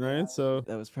caught in, right? So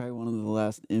That was probably one of the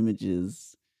last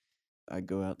images. I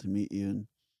go out to meet you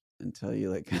and tell you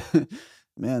like,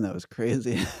 man, that was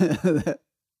crazy.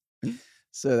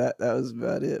 So that was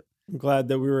about it. I'm glad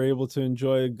that we were able to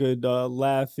enjoy a good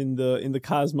laugh in the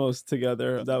cosmos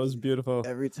together. That was beautiful.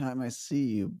 Every time I see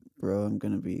you, bro, I'm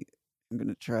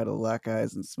gonna try to lock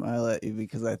eyes and smile at you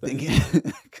because I think Thank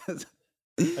you. because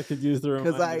I could use the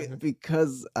reminder.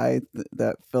 Because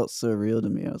that felt so real to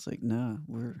me. I was like, "Nah,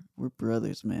 we're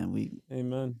brothers, man.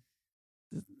 Amen.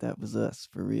 That was us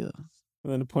for real."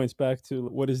 And then it points back to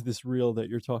what is this real that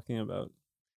you're talking about?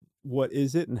 What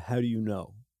is it and how do you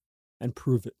know? And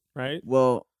prove it, right?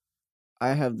 Well,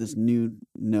 I have this new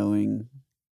knowing,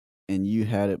 and you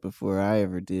had it before I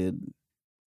ever did,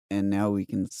 and now we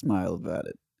can smile about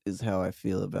it, is how I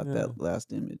feel about Yeah. that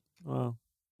last image. Wow.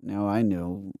 Now I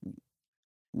know Can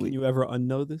we you ever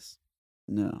unknow this?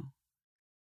 no.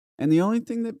 And the only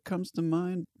thing that comes to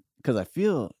mind, because I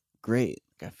feel great,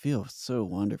 like I feel so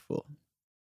wonderful.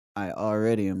 I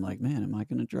already am like, man, am I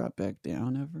gonna drop back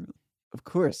down ever? Of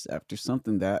course, after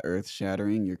something that earth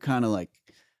shattering, you're kind of like,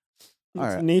 all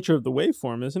It's the right, nature of the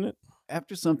waveform, isn't it?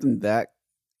 after something that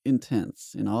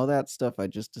intense and all that stuff I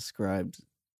just described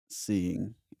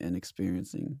seeing and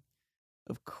experiencing,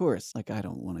 of course, like I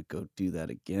don't want to go do that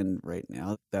again right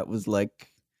now. That was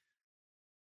like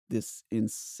this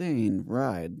insane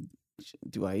ride.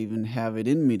 Do I even have it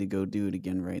in me to go do it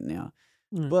again right now?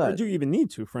 Or But do you even need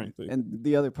to, frankly? and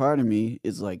the other part of me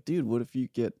is like, dude, what if you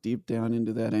get deep down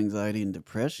into that anxiety and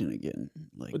depression again?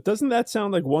 Like But doesn't that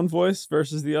sound like one voice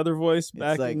versus the other voice it's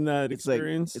back in that it's like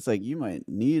experience? it's like you might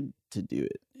need to do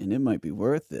it and it might be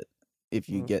worth it if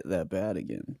you Mm, get that bad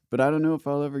again. But I don't know if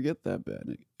I'll ever get that bad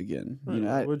again. right.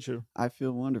 Why would you? I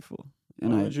feel wonderful.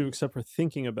 And Why I would you except for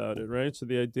thinking about it, right? So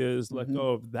the idea is let mhm,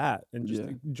 go of that and just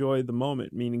yeah. enjoy the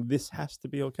moment, meaning this has to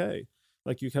be okay.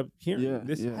 Like you kept hearing, Yeah,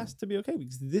 this yeah. has to be okay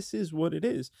because this is what it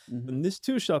is. Mhm. And this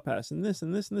too shall pass, and this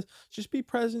and this and this. Just be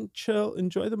present, chill,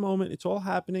 enjoy the moment. It's all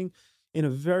happening in a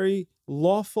very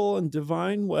lawful and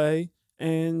divine way,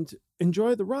 and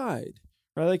enjoy the ride,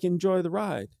 right? Like enjoy the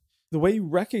ride. The way you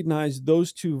recognize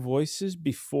those two voices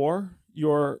before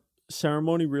your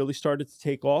ceremony really started to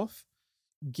take off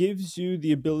gives you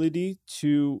the ability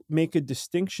to make a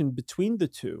distinction between the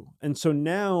two. And so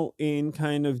now, in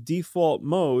kind of default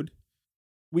mode,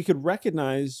 we could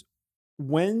recognize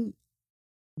when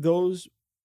those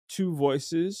two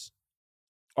voices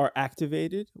are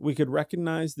activated. We could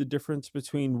recognize the difference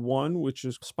between one, which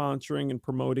is sponsoring and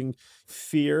promoting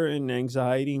fear and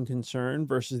anxiety and concern,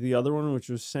 versus the other one, which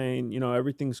was saying,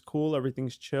 everything's cool,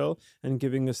 everything's chill, and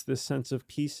giving us this sense of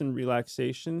peace and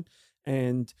relaxation.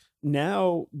 And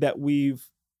now that we've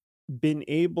been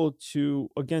able to,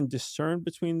 again, discern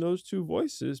between those two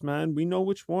voices, man, we know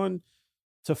which one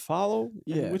to follow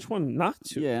and Yeah. which one not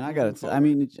to Yeah, and I moving gotta I forward.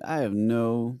 mean, I have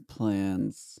no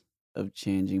plans of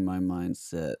changing my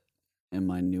mindset and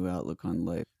my new outlook on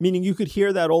life. Meaning you could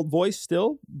hear that old voice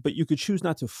still, but you could choose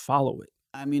not to follow it.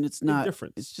 I mean, Big it's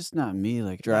difference. just not me,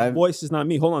 like, That drive voice is not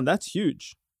me. Hold on, that's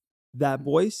huge. That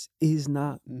voice is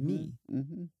not mhm, me,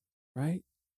 mhm. right?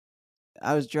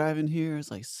 I was driving here,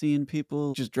 it's like seeing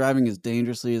people just driving as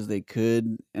dangerously as they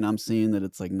could, and I'm seeing that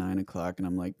it's like 9 o'clock, and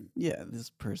I'm like, "Yeah, this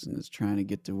person is trying to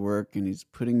get to work, and he's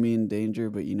putting me in danger,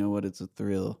 but you know what? It's a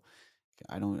thrill."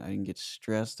 I didn't get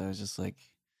stressed, I was just like,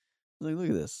 "Look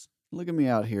at this. Look at me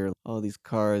out here, all these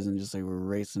cars, and just like we're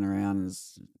racing around in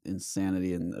this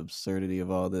insanity and absurdity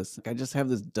of all this." Like, I just have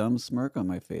this dumb smirk on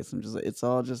my face. I'm just like, it's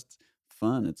all just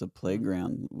fun. It's a Mm.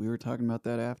 playground. We were talking about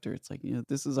that after. It's like,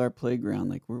 this is our playground.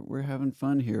 Like we're having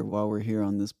fun here while we're here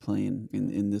on this plane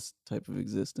in this type of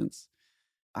existence.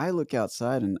 I look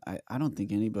outside and I don't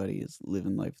think anybody is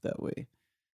living life that way.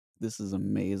 This is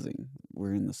amazing.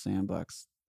 We're in the sandbox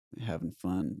having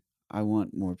fun. I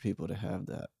want more people to have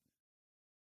that.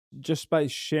 Just by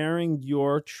sharing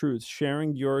your truth,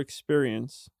 sharing your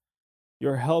experience,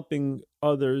 you're helping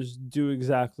others do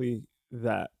exactly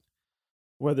that.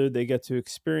 Whether they get to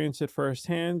experience it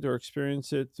firsthand or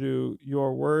experience it through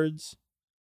your words,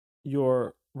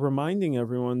 you're reminding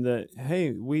everyone that,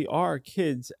 hey, we are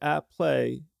kids at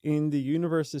play in the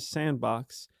universe's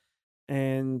sandbox.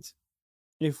 And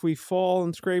if we fall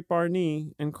and scrape our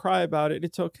knee and cry about it,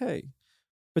 it's okay.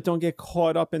 But don't get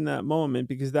caught up in that moment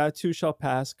because that too shall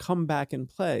pass. Come back and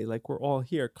play. Like we're all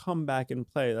here. Come back and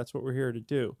play. That's what we're here to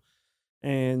do.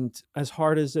 And as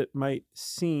hard as it might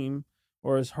seem,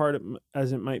 or as hard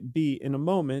as it might be in a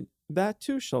moment, that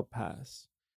too shall pass,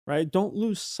 right? Don't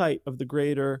lose sight of the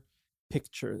greater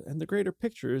picture. And the greater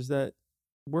picture is that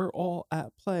we're all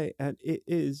at play and it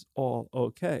is all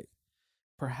okay.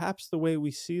 Perhaps the way we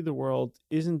see the world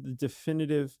isn't the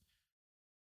definitive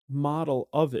model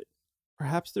of it.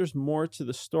 Perhaps there's more to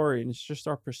the story, and it's just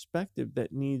our perspective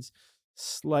that needs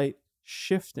slight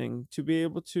shifting to be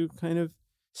able to kind of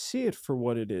see it for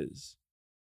what it is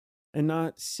and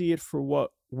not see it for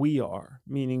what we are,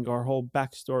 meaning our whole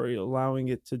backstory, allowing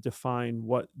it to define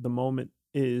what the moment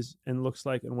is and looks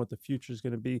like and what the future is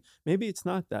going to be. Maybe it's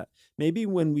not that. Maybe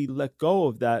when we let go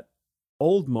of that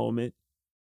old moment,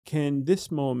 can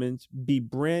this moment be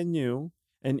brand new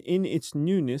and in its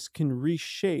newness can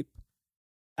reshape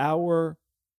our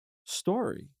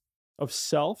story of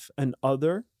self and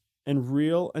other and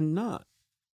real and not.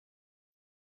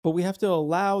 But we have to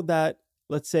allow that,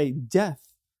 let's say,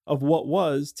 death of what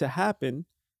was to happen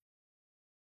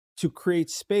to create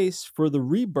space for the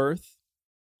rebirth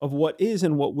of what is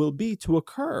and what will be to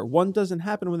occur. One doesn't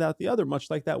happen without the other, much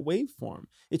like that waveform.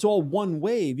 It's all one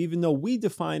wave, even though we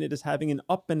define it as having an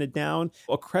up and a down,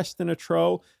 a crest and a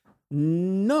trough.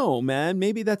 No, man,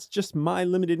 maybe that's just my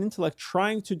limited intellect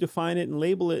trying to define it and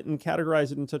label it and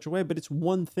categorize it in such a way, but it's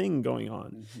one thing going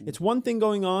on. It's one thing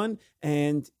going on,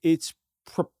 and it's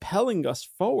propelling us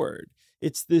forward.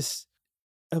 It's this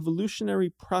evolutionary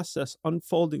process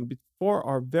unfolding before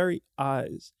our very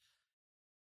eyes.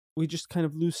 We just kind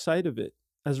of lose sight of it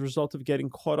as a result of getting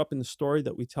caught up in the story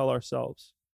that we tell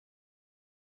ourselves.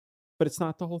 But it's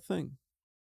not the whole thing.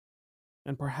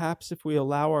 And perhaps if we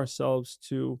allow ourselves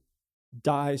to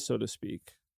die, so to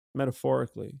speak,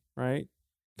 metaphorically, right?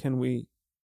 Can we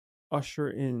usher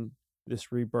in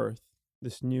this rebirth,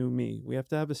 this new me? We have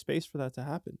to have a space for that to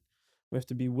happen. We have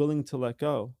to be willing to let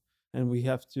go. And we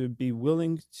have to be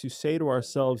willing to say to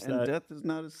ourselves And that death is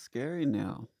not as scary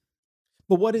now.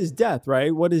 But what is death,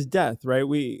 right? What is death, right?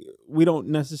 We don't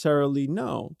necessarily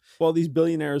know. Well, these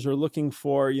billionaires are looking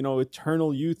for,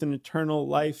 eternal youth and eternal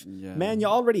life. Yeah. Man, you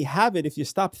already have it if you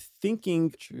stop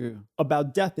thinking True.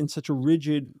 about death in such a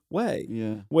rigid way.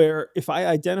 Yeah. Where if I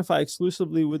identify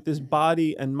exclusively with this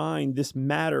body and mind, this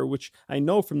matter, which I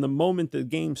know from the moment the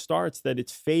game starts that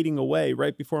it's fading away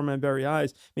right before my very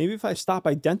eyes, maybe if I stop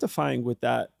identifying with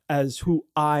that as who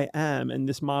I am and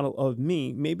this model of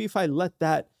me, maybe if I let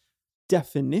that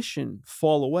definition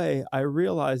fall away, I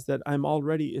realize that I'm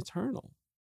already eternal.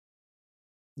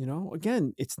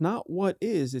 Again, it's not what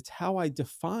is, it's how I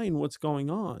define what's going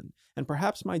on. And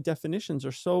perhaps my definitions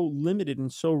are so limited and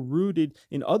so rooted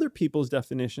in other people's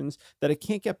definitions that I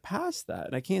can't get past that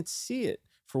and I can't see it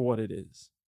for what it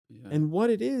is. Yeah. And what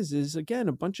it is again,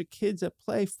 a bunch of kids that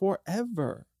play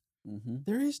forever.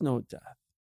 There is no death.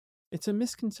 It's a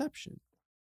misconception.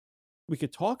 We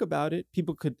could talk about it.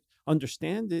 People could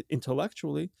understand it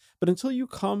intellectually, but until you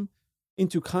come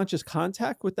into conscious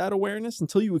contact with that awareness,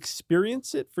 until you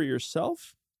experience it for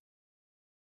yourself,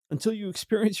 until you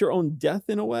experience your own death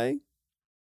in a way,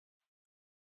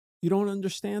 you don't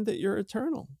understand that you're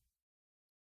eternal.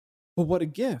 But what a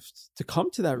gift to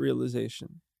come to that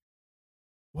realization.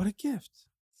 What a gift.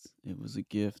 It was a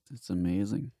gift. It's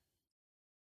amazing.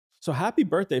 So happy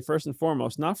birthday, first and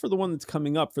foremost, not for the one that's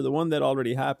coming up, for the one that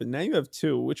already happened. Now you have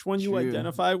two. Which one you True.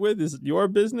 identify with is your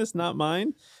business, not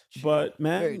mine. True. But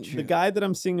Very man, true. the guy that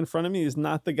I'm seeing in front of me is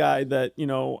not the guy that,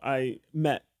 I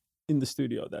met in the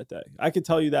studio that day. I could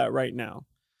tell you that right now.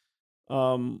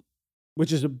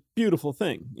 Which is a beautiful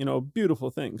thing,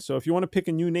 beautiful thing. So if you want to pick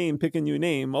a new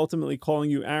name. Ultimately,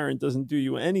 calling you Aaron doesn't do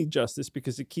you any justice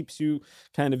because it keeps you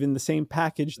kind of in the same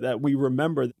package that we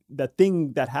remember that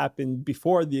thing that happened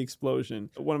before the explosion.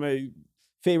 One of my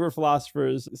favorite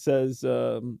philosophers says,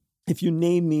 if you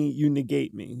name me, you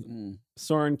negate me.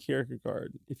 Soren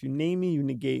Kierkegaard. If you name me, you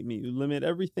negate me. You limit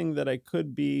everything that I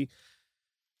could be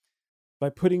by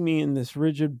putting me in this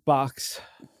rigid box.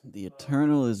 The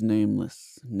eternal is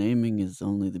nameless. Naming is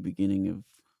only the beginning of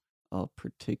all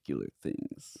particular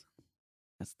things.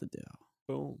 That's the Tao.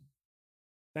 Boom.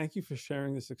 Thank you for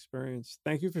sharing this experience.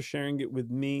 Thank you for sharing it with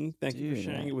me. Thank you for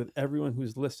sharing it with everyone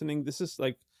who's listening. This is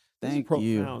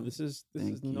profound. This is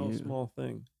no small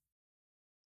thing.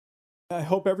 I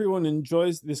hope everyone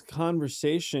enjoys this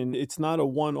conversation. It's not a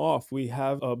one-off. We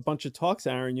have a bunch of talks,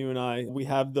 Aaron, you and I. We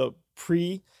have the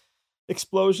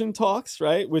pre-explosion talks,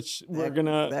 right? Which we're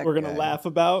gonna laugh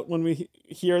about when we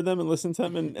hear them and listen to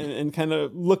them and kind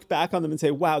of look back on them and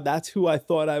say, wow, that's who I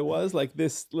thought I was, like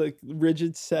this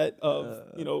rigid set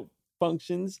of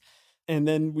functions. And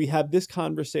then we have this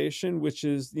conversation, which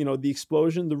is the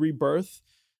explosion, the rebirth,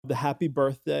 the happy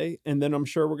birthday. And then I'm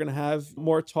sure we're gonna have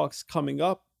more talks coming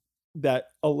up that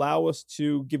allow us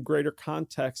to give greater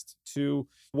context to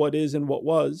what is and what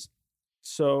was.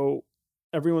 So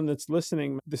everyone that's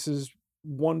listening, this is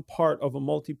one part of a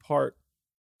multi-part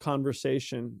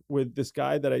conversation with this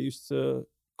guy that I used to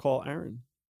call Aaron.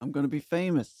 I'm going to be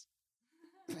famous.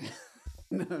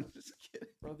 No, I'm just kidding.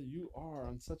 Brother, you are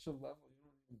on such a level you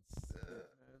don't even